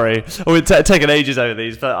 Sorry, we're taking ages over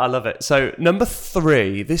these, but I love it. So number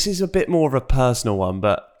 3, this is a bit more of a personal one,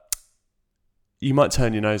 but you might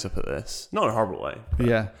turn your nose up at this. Not in a horrible way.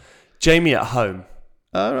 Yeah, Jamie at Home.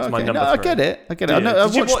 Oh, okay. I get it.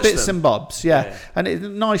 I've watched bits and bobs, and it's a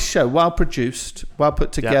nice show, well produced, well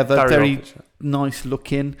put together, very nice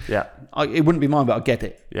looking. Yeah, it wouldn't be mine, but I get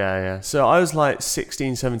it. Yeah. So I was like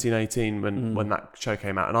 16, 17, 18 when that show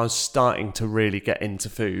came out, and I was starting to really get into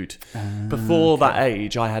food. Before that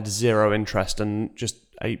age, I had zero interest and just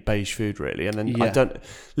ate beige food really, and then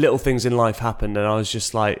little things in life happened, and I was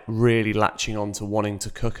just like really latching on to wanting to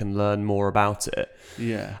cook and learn more about it.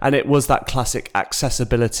 Yeah, and it was that classic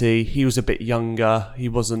accessibility. He was a bit younger. He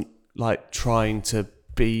wasn't like trying to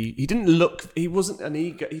be. He wasn't an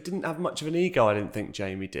ego. He didn't have much of an ego. I didn't think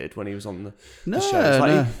Jamie did when he was on the show.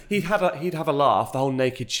 Like he'd have a laugh, the whole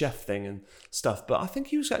naked chef thing and stuff. But I think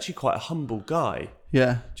he was actually quite a humble guy.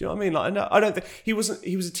 Yeah. Do you know what I mean? Like, I don't think he was a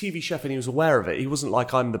TV chef and he was aware of it. He wasn't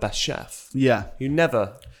like, I'm the best chef. Yeah. You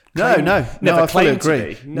never. No, I fully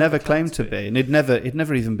agree. Never claimed to be, and he'd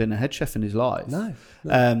never even been a head chef in his life. No.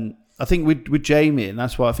 I think with Jamie, and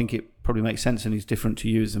that's why I think it probably makes sense, and he's different to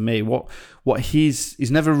you than me. What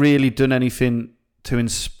he's never really done anything to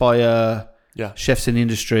inspire chefs in the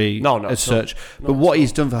industry as such. But what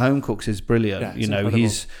he's done for home cooks is brilliant. Yeah, incredible.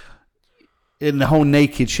 And the whole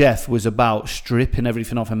Naked Chef was about stripping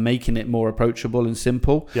everything off and making it more approachable and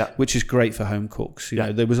simple, which is great for home cooks. You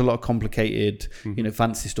know, there was a lot of complicated,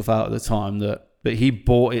 fancy stuff out at the time but he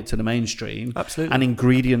brought it to the mainstream. Absolutely. And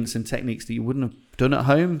ingredients and techniques that you wouldn't have done at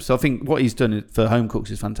home. So I think what he's done for home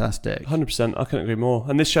cooks is fantastic. 100%. I couldn't agree more.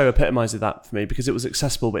 And this show epitomised that for me because it was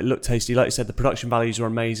accessible, but it looked tasty. Like you said, the production values were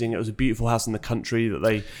amazing. It was a beautiful house in the country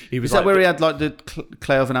that he was. Is that where he had like the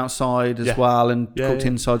clay oven outside as well and cooked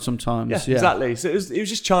inside sometimes? Yeah, exactly. So it was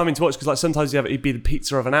just charming to watch because like sometimes he'd be the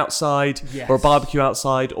pizza oven outside or a barbecue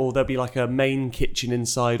outside, or there'd be like a main kitchen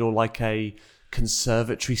inside or like a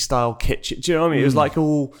conservatory style kitchen. Do you know what I mean? It was like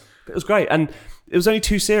it was great. And it was only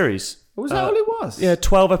 2 series. Was that all it was? Yeah,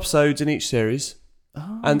 12 episodes in each series.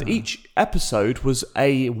 Oh. And each episode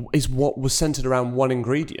is what was centered around one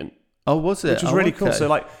ingredient. Oh, was it? Which was really cool. So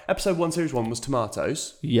like episode 1, series 1 was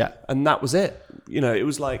tomatoes. Yeah. And that was it. You know, it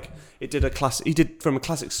was like he did from a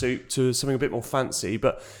classic soup to something a bit more fancy,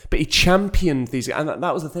 but he championed these, and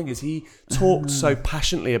that was the thing, is he talked so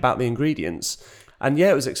passionately about the ingredients. And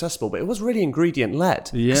yeah, it was accessible, but it was really ingredient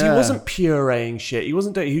led. Yeah. Because he wasn't pureeing shit. He was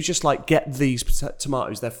just like, get these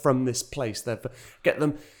tomatoes. They're from this place. Get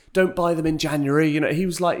them. Don't buy them in January. You know, he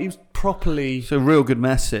was properly. So a real good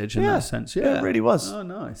message in that sense. Yeah, it really was. Oh,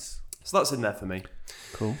 nice. So that's in there for me.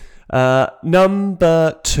 Cool.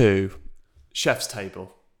 Number 2, Chef's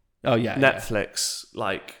Table. Oh yeah. Netflix,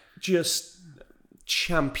 just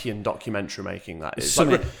champion documentary making. That is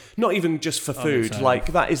not even just for food.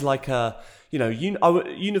 That is like a. You know,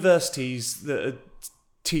 universities that are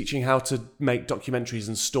teaching how to make documentaries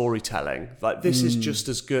and storytelling. Like this is just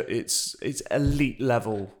as good. It's elite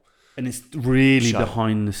level. And it's really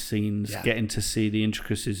behind the scenes, getting to see the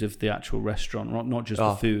intricacies of the actual restaurant, not just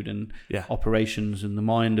the food and operations and the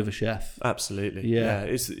mind of a chef. Absolutely. Yeah.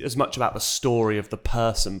 It's as much about the story of the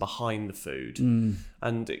person behind the food.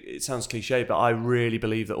 And it sounds cliche, but I really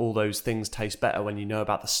believe that all those things taste better when you know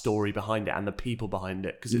about the story behind it and the people behind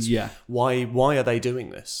it. Because it's why are they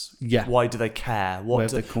doing this? Yeah. Why do they care?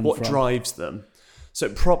 What drives them? So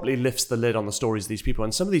it probably lifts the lid on the stories of these people.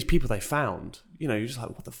 And some of these people they found, you know, you're just like,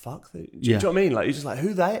 what the fuck? Do you know what I mean? Like, you're just like,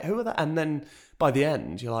 who are they? And then by the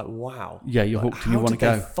end, you're like, wow. Yeah, you're hooked and you want to go.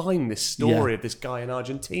 How did they find this story of this guy in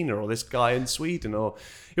Argentina or this guy in Sweden? Or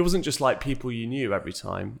it wasn't just like people you knew every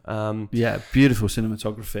time. Beautiful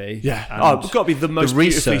cinematography. Yeah. It's got to be the most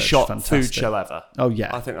beautifully shot food show ever. Oh,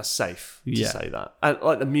 yeah. I think that's safe to say that. And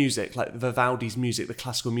like the music, like Vivaldi's music, the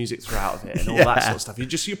classical music throughout of it and all that sort of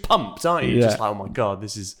stuff. You're pumped, aren't you? You're just like, oh my God,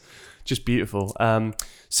 this is just beautiful.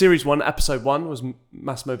 Series 1, episode 1 was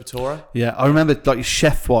Massimo Bottura. Yeah, I remember like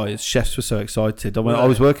chefs were so excited. I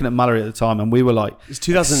was working at Mallory at the time and we were like... It's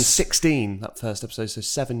 2016, that first episode, so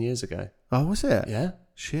 7 years ago. Oh, was it? Yeah.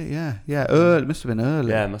 Shit, yeah. It must have been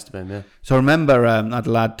early. Yeah, it must have been, yeah. So I remember I had a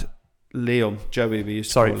lad... Liam, Joey, we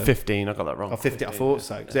used to call him. 15, I got that wrong. 15, I thought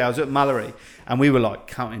so. Yeah, I was at Mallory and we were like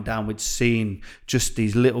counting down. We'd seen just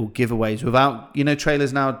these little giveaways without, you know,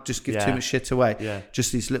 trailers now just give too much shit away. Yeah.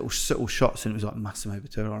 Just these little subtle shots and it was like Massimo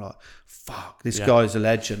Bottura. I'm like, fuck, this guy's a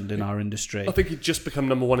legend in our industry. I think he'd just become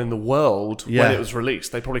number 1 in the world when it was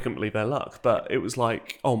released. They probably couldn't believe their luck, but it was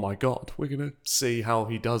like, oh my God, we're going to see how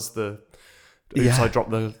he does the... I drop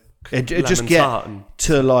the just get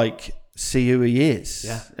to like... see who he is,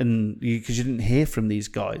 and because you didn't hear from these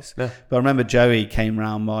guys. But I remember Joey came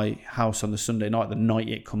round my house on the Sunday night, the night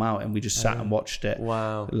it come out, and we just sat and watched it.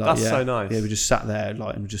 Wow, that's so nice. Yeah, we just sat there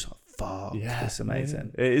like and just like, fuck, it's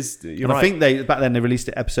amazing. It is. You're and right. I think back then they released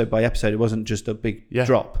it episode by episode. It wasn't just a big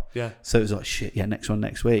drop. Yeah. So it was like shit. Yeah, next one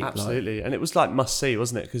next week. Absolutely, and it was like must see,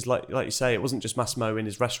 wasn't it? Because like you say, it wasn't just Massimo in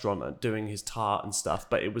his restaurant doing his tart and stuff,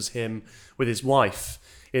 but it was him with his wife.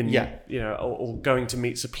 Or going to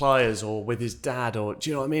meet suppliers or with his dad, or do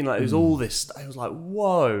you know what I mean? Like it was all this. I was like,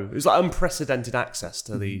 whoa! It was like unprecedented access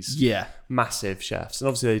to these massive chefs. And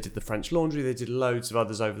obviously they did the French Laundry. They did loads of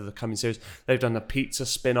others over the coming series. They've done a pizza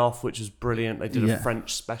spin-off, which was brilliant. They did a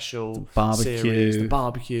French special series, the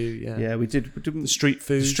barbecue. Yeah, we did the street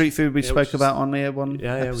food. The street food we spoke about on here one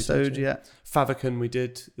episode. We did, Favicon we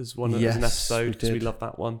did as an episode because we love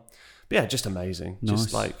that one. But yeah, just amazing. Nice.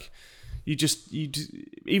 Just like.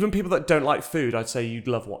 Even people that don't like food, I'd say you'd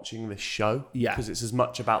love watching this show. Yeah, because it's as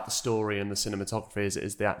much about the story and the cinematography as it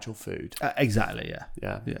is the actual food. Exactly.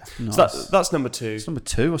 Yeah. Nice. So that's number 2. It's number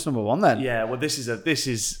 2. What's number 1 then? Yeah. Well, this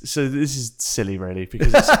is silly, really,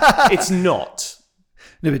 because it's not.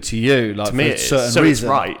 No, but to you, like to me, it's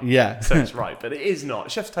right. Yeah, so it's right, but it is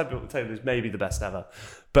not. Chef's Table is maybe the best ever,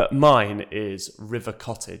 but mine is River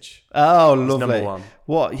Cottage. Oh, lovely. Number 1.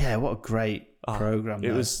 What a great program.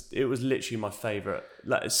 It was literally my favorite.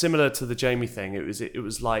 Like, similar to the Jamie thing. I was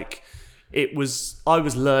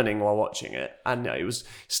learning while watching it, and it was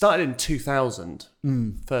started in 2000.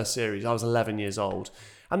 First series. I was 11 years old,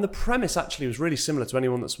 and the premise actually was really similar to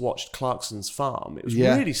anyone that's watched Clarkson's Farm. It was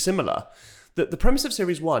really similar. The premise of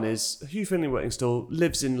series 1 is Hugh Finley Whittingstall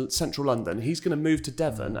lives in central London. He's going to move to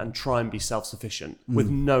Devon and try and be self-sufficient with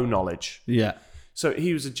no knowledge. Yeah. So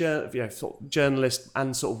he was a sort of journalist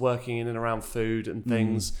and sort of working in and around food and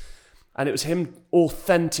things. And it was him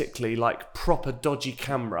authentically, like proper dodgy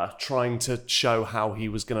camera, trying to show how he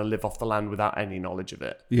was going to live off the land without any knowledge of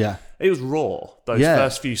it. Yeah. It was raw. Those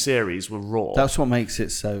first few series were raw. That's what makes it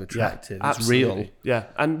so attractive. Yeah, it's real. Yeah.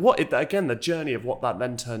 And the journey of what that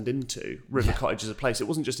then turned into, River Cottage as a place, it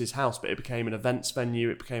wasn't just his house, but it became an events venue.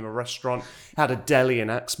 It became a restaurant. It had a deli in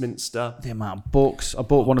Axminster. The amount of books. I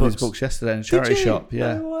bought one of his books yesterday in a charity shop.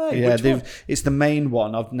 Yeah. No way. Yeah. It's the main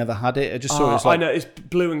one. I've never had it. I just saw it. It's like, I know. It's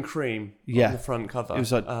blue and cream on the front cover. It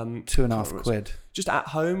was like £2.50. Just at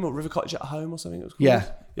home or River Cottage at home or something it was called?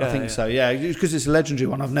 Yeah, I think so. Yeah, because it's a legendary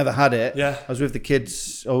one. I've never had it. Yeah. I was with the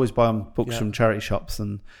kids, always buy books from charity shops,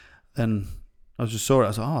 and then I just saw it. I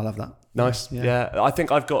was like, oh, I'll have that. Nice. Yeah. I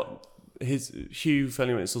think I've got Hugh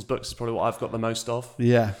Finley Whittingstall's books is probably what I've got the most of.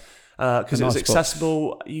 Yeah. Because it was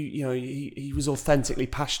accessible. He was authentically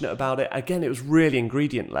passionate about it. Again, it was really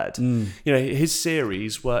ingredient led. His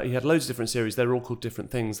series he had loads of different series. They were all called different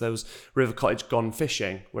things. There was River Cottage Gone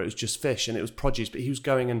Fishing, where it was just fish and it was produce, but he was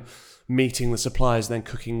going and meeting the suppliers and then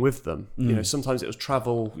cooking with them. Sometimes it was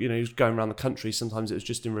travel. He was going around the country. Sometimes it was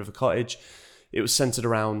just in River Cottage. It was centered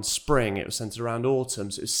around spring. It was centered around autumn.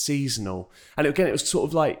 So it was seasonal. And again, it was sort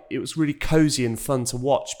of like, it was really cozy and fun to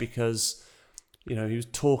watch because he was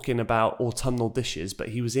talking about autumnal dishes, but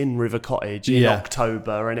he was in River Cottage in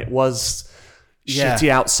October and it was shitty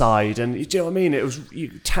outside. And do you know what I mean? It was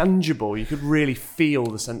tangible. You could really feel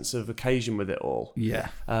the sense of occasion with it all. Yeah.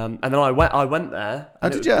 And then I went there. Oh,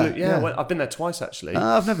 did you? I've been there twice actually.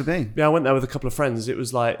 I've never been. Yeah, I went there with a couple of friends. It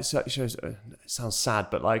was like, it sounds sad,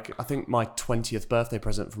 but like, I think my 20th birthday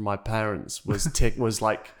present from my parents was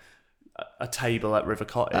like a table at River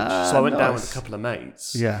Cottage. So I went down with a couple of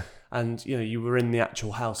mates. Yeah. And you were in the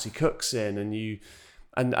actual house he cooks in,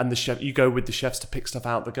 and the chef, you go with the chefs to pick stuff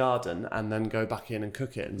out the garden and then go back in and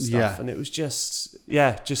cook it and stuff. Yeah. And it was just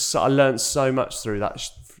I learned so much through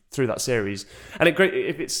that series, and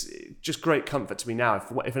it's just great comfort to me now.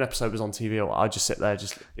 If an episode was on TV, I just sit there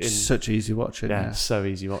such easy watching. Yeah, so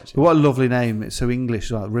easy watching. But what a lovely name! It's so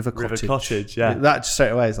English, like River Cottage. River Cottage, yeah. That straight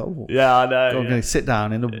away is like, oh, yeah, I know. I'm going to sit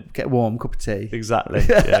down and get a warm cup of tea. Exactly,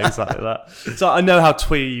 yeah, exactly that. So I know how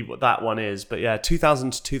twee that one is, but yeah,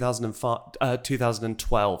 2000 to 2005,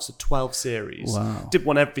 2012, so 12 series. Wow. Did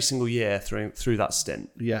one every single year through that stint.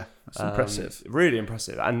 Yeah. That's impressive. Really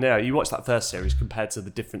impressive. And you watch that first series compared to the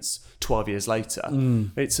difference 12 years later.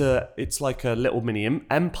 It's like a little mini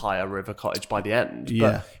empire, River Cottage, by the end.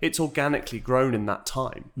 But it's organically grown in that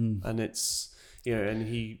time. And it's, and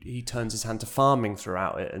he turns his hand to farming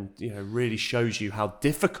throughout it and, really shows you how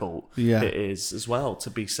difficult it is as well to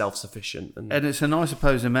be self-sufficient. And it's I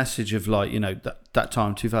suppose, a message of like, that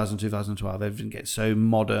time, 2000, 2012, everything gets so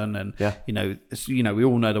modern and, we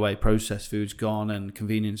all know the way processed food's gone and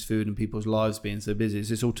convenience food and people's lives being so busy. It's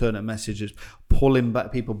this alternate message of pulling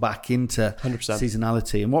people back into 100%.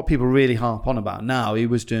 Seasonality. And what people really harp on about now, he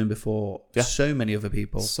was doing before so many other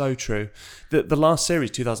people. So true. The last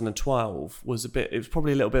series, 2012, it was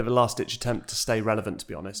probably a little bit of a last-ditch attempt to stay relevant, to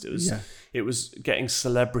be honest. It was getting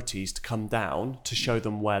celebrities to come down to show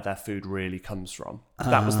them where their food really comes from.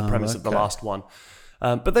 That was the premise of the last one.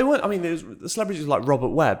 But they weren't, the celebrities like Robert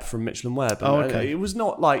Webb from Mitchell & Webb. It was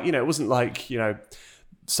not like, it wasn't like,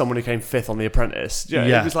 someone who came fifth on The Apprentice.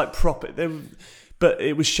 It was like proper. But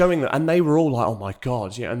it was showing that, and they were all like, oh my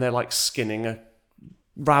God, and they're like skinning a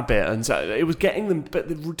rabbit, and so it was getting them, but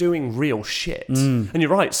they were doing real shit. And you're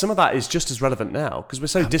right, some of that is just as relevant now because we're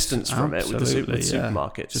so distanced from it with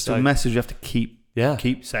supermarkets. Just a message you have to keep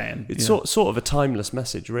saying. It's sort of a timeless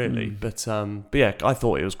message, really. But yeah, I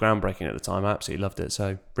thought it was groundbreaking at the time. I absolutely loved it.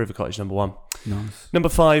 So River Cottage, number 1. Nice. Number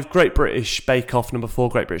 5, Great British Bake Off. Number 4,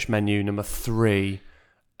 Great British Menu. Number 3,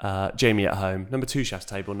 Jamie at Home. Number 2, Chef's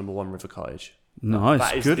Table. Number 1, River Cottage.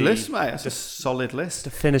 Nice, good list, mate. That's a solid list,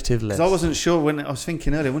 definitive list. Because I wasn't sure when I was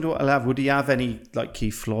thinking earlier. I wonder what I'll have. Would he have any like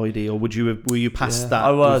Keith Floydie, or were you past that?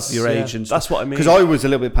 I was with your age and stuff? That's what I mean. Because I was a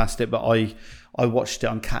little bit past it, but I watched it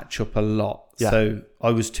on catch up a lot, so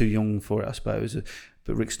I was too young for it, I suppose.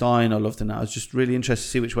 But Rick Stein, I loved it. Now I was just really interested to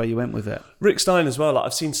see which way you went with it. Rick Stein as well. Like,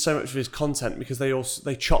 I've seen so much of his content because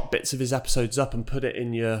they chop bits of his episodes up and put it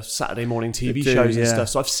in your Saturday morning TV shows and stuff.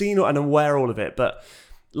 So I've seen it and I'm aware all of it, but.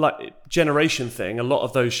 Like generation thing, a lot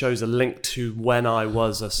of those shows are linked to when I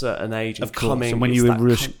was a certain age. Of course, and when you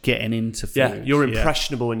were getting into food. Yeah, you're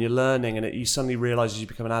impressionable and you're learning, and you suddenly realise as you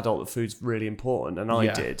become an adult that food's really important, and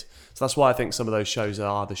I did. So that's why I think some of those shows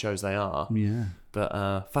are the shows they are. Yeah.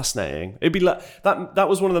 But fascinating. It'd be like that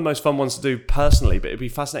was one of the most fun ones to do personally, but it'd be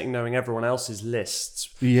fascinating knowing everyone else's lists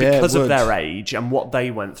because of their age and what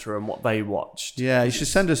they went through and what they watched. Yeah, you should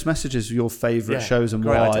send us messages of your favourite shows and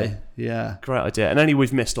why. Idea. Yeah. Great idea. And any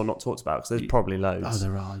we've missed or not talked about, because there's probably loads. Oh,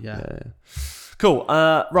 there are, yeah. Cool.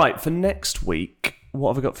 Right, for next week,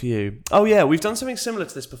 what have I got for you? Oh, yeah, we've done something similar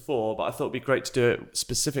to this before, but I thought it'd be great to do it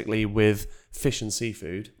specifically with fish and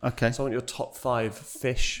seafood. Okay. So I want your top 5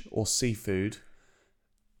 fish or seafood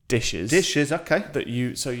dishes, okay. That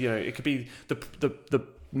it could be the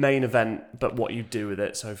main event, but what you do with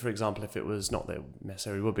it. So, for example, if it was not that it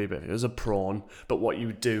necessarily would be, but if it was a prawn, but what you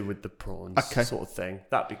would do with the prawns, sort of thing.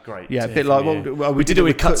 That'd be great. Yeah, a bit like we did it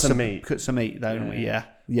with cuts of meat. Cuts of meat, don't we? Yeah.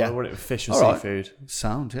 Well, I want it with fish or seafood.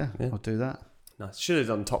 Sound, yeah. I'll do that. Nice. Should have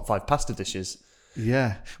done top 5 pasta dishes.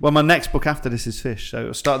 Yeah. Well, my next book after this is fish, so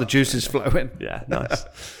it'll start the juices flowing. Yeah, nice.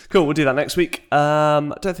 Cool, we'll do that next week.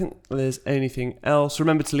 I don't think there's anything else.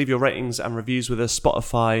 Remember to leave your ratings and reviews with us.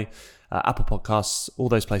 Spotify, Apple Podcasts, all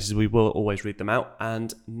those places. We will always read them out.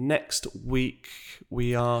 And next week,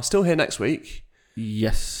 we are still here next week.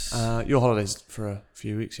 Yes. Your holidays for a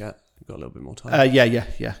few weeks yet. You've got a little bit more time. Yeah. You've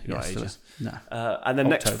got ages. No. And then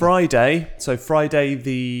next Friday, so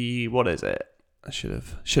Friday what is it? I should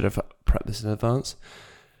have prepped this in advance.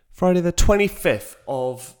 Friday the 25th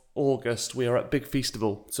of August, we are at Big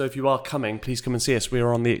Feastival. So if you are coming, please come and see us. We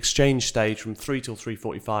are on the exchange stage from 3 till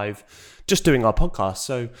 3:45, just doing our podcast.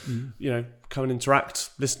 So, come and interact,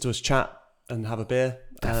 listen to us chat and have a beer.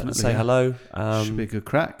 Definitely, say hello. Should be a good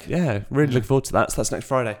crack. Yeah, really looking forward to that. So that's next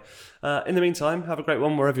Friday. In the meantime, have a great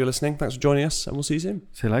one wherever you're listening. Thanks for joining us, and we'll see you soon.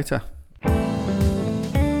 See you later.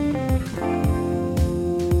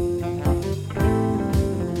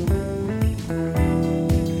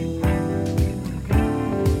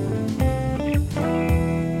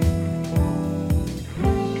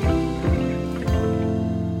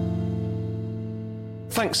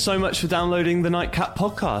 Thanks so much for downloading the Nightcap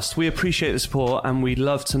podcast. We appreciate the support and we'd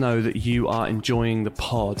love to know that you are enjoying the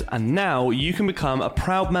pod. And now you can become a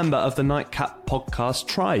proud member of the Nightcap podcast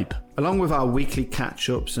tribe. Along with our weekly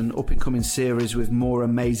catch-ups and up-and-coming series with more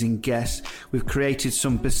amazing guests, we've created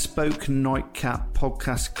some bespoke Nightcap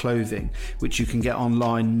podcast clothing, which you can get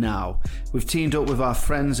online now. We've teamed up with our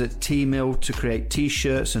friends at T-Mill to create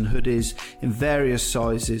t-shirts and hoodies in various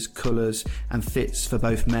sizes, colours and fits for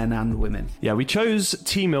both men and women. Yeah, we chose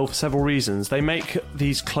T-Mill for several reasons. They make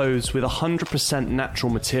these clothes with 100%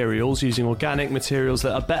 natural materials, using organic materials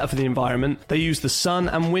that are better for the environment. They use the sun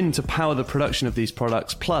and wind to power the production of these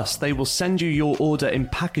products, plus they will send you your order in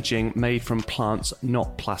packaging made from plants,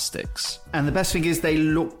 not plastics. And the best thing is they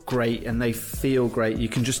look great and they feel great. You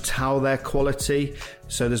can just tell their quality,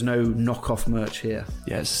 so there's no knockoff merch here.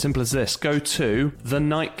 Yeah, it's as simple as this. Go to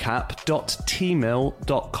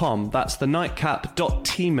thenightcap.tmill.com. That's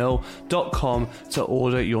thenightcap.tmill.com to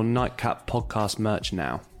order your Nightcap podcast merch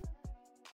now.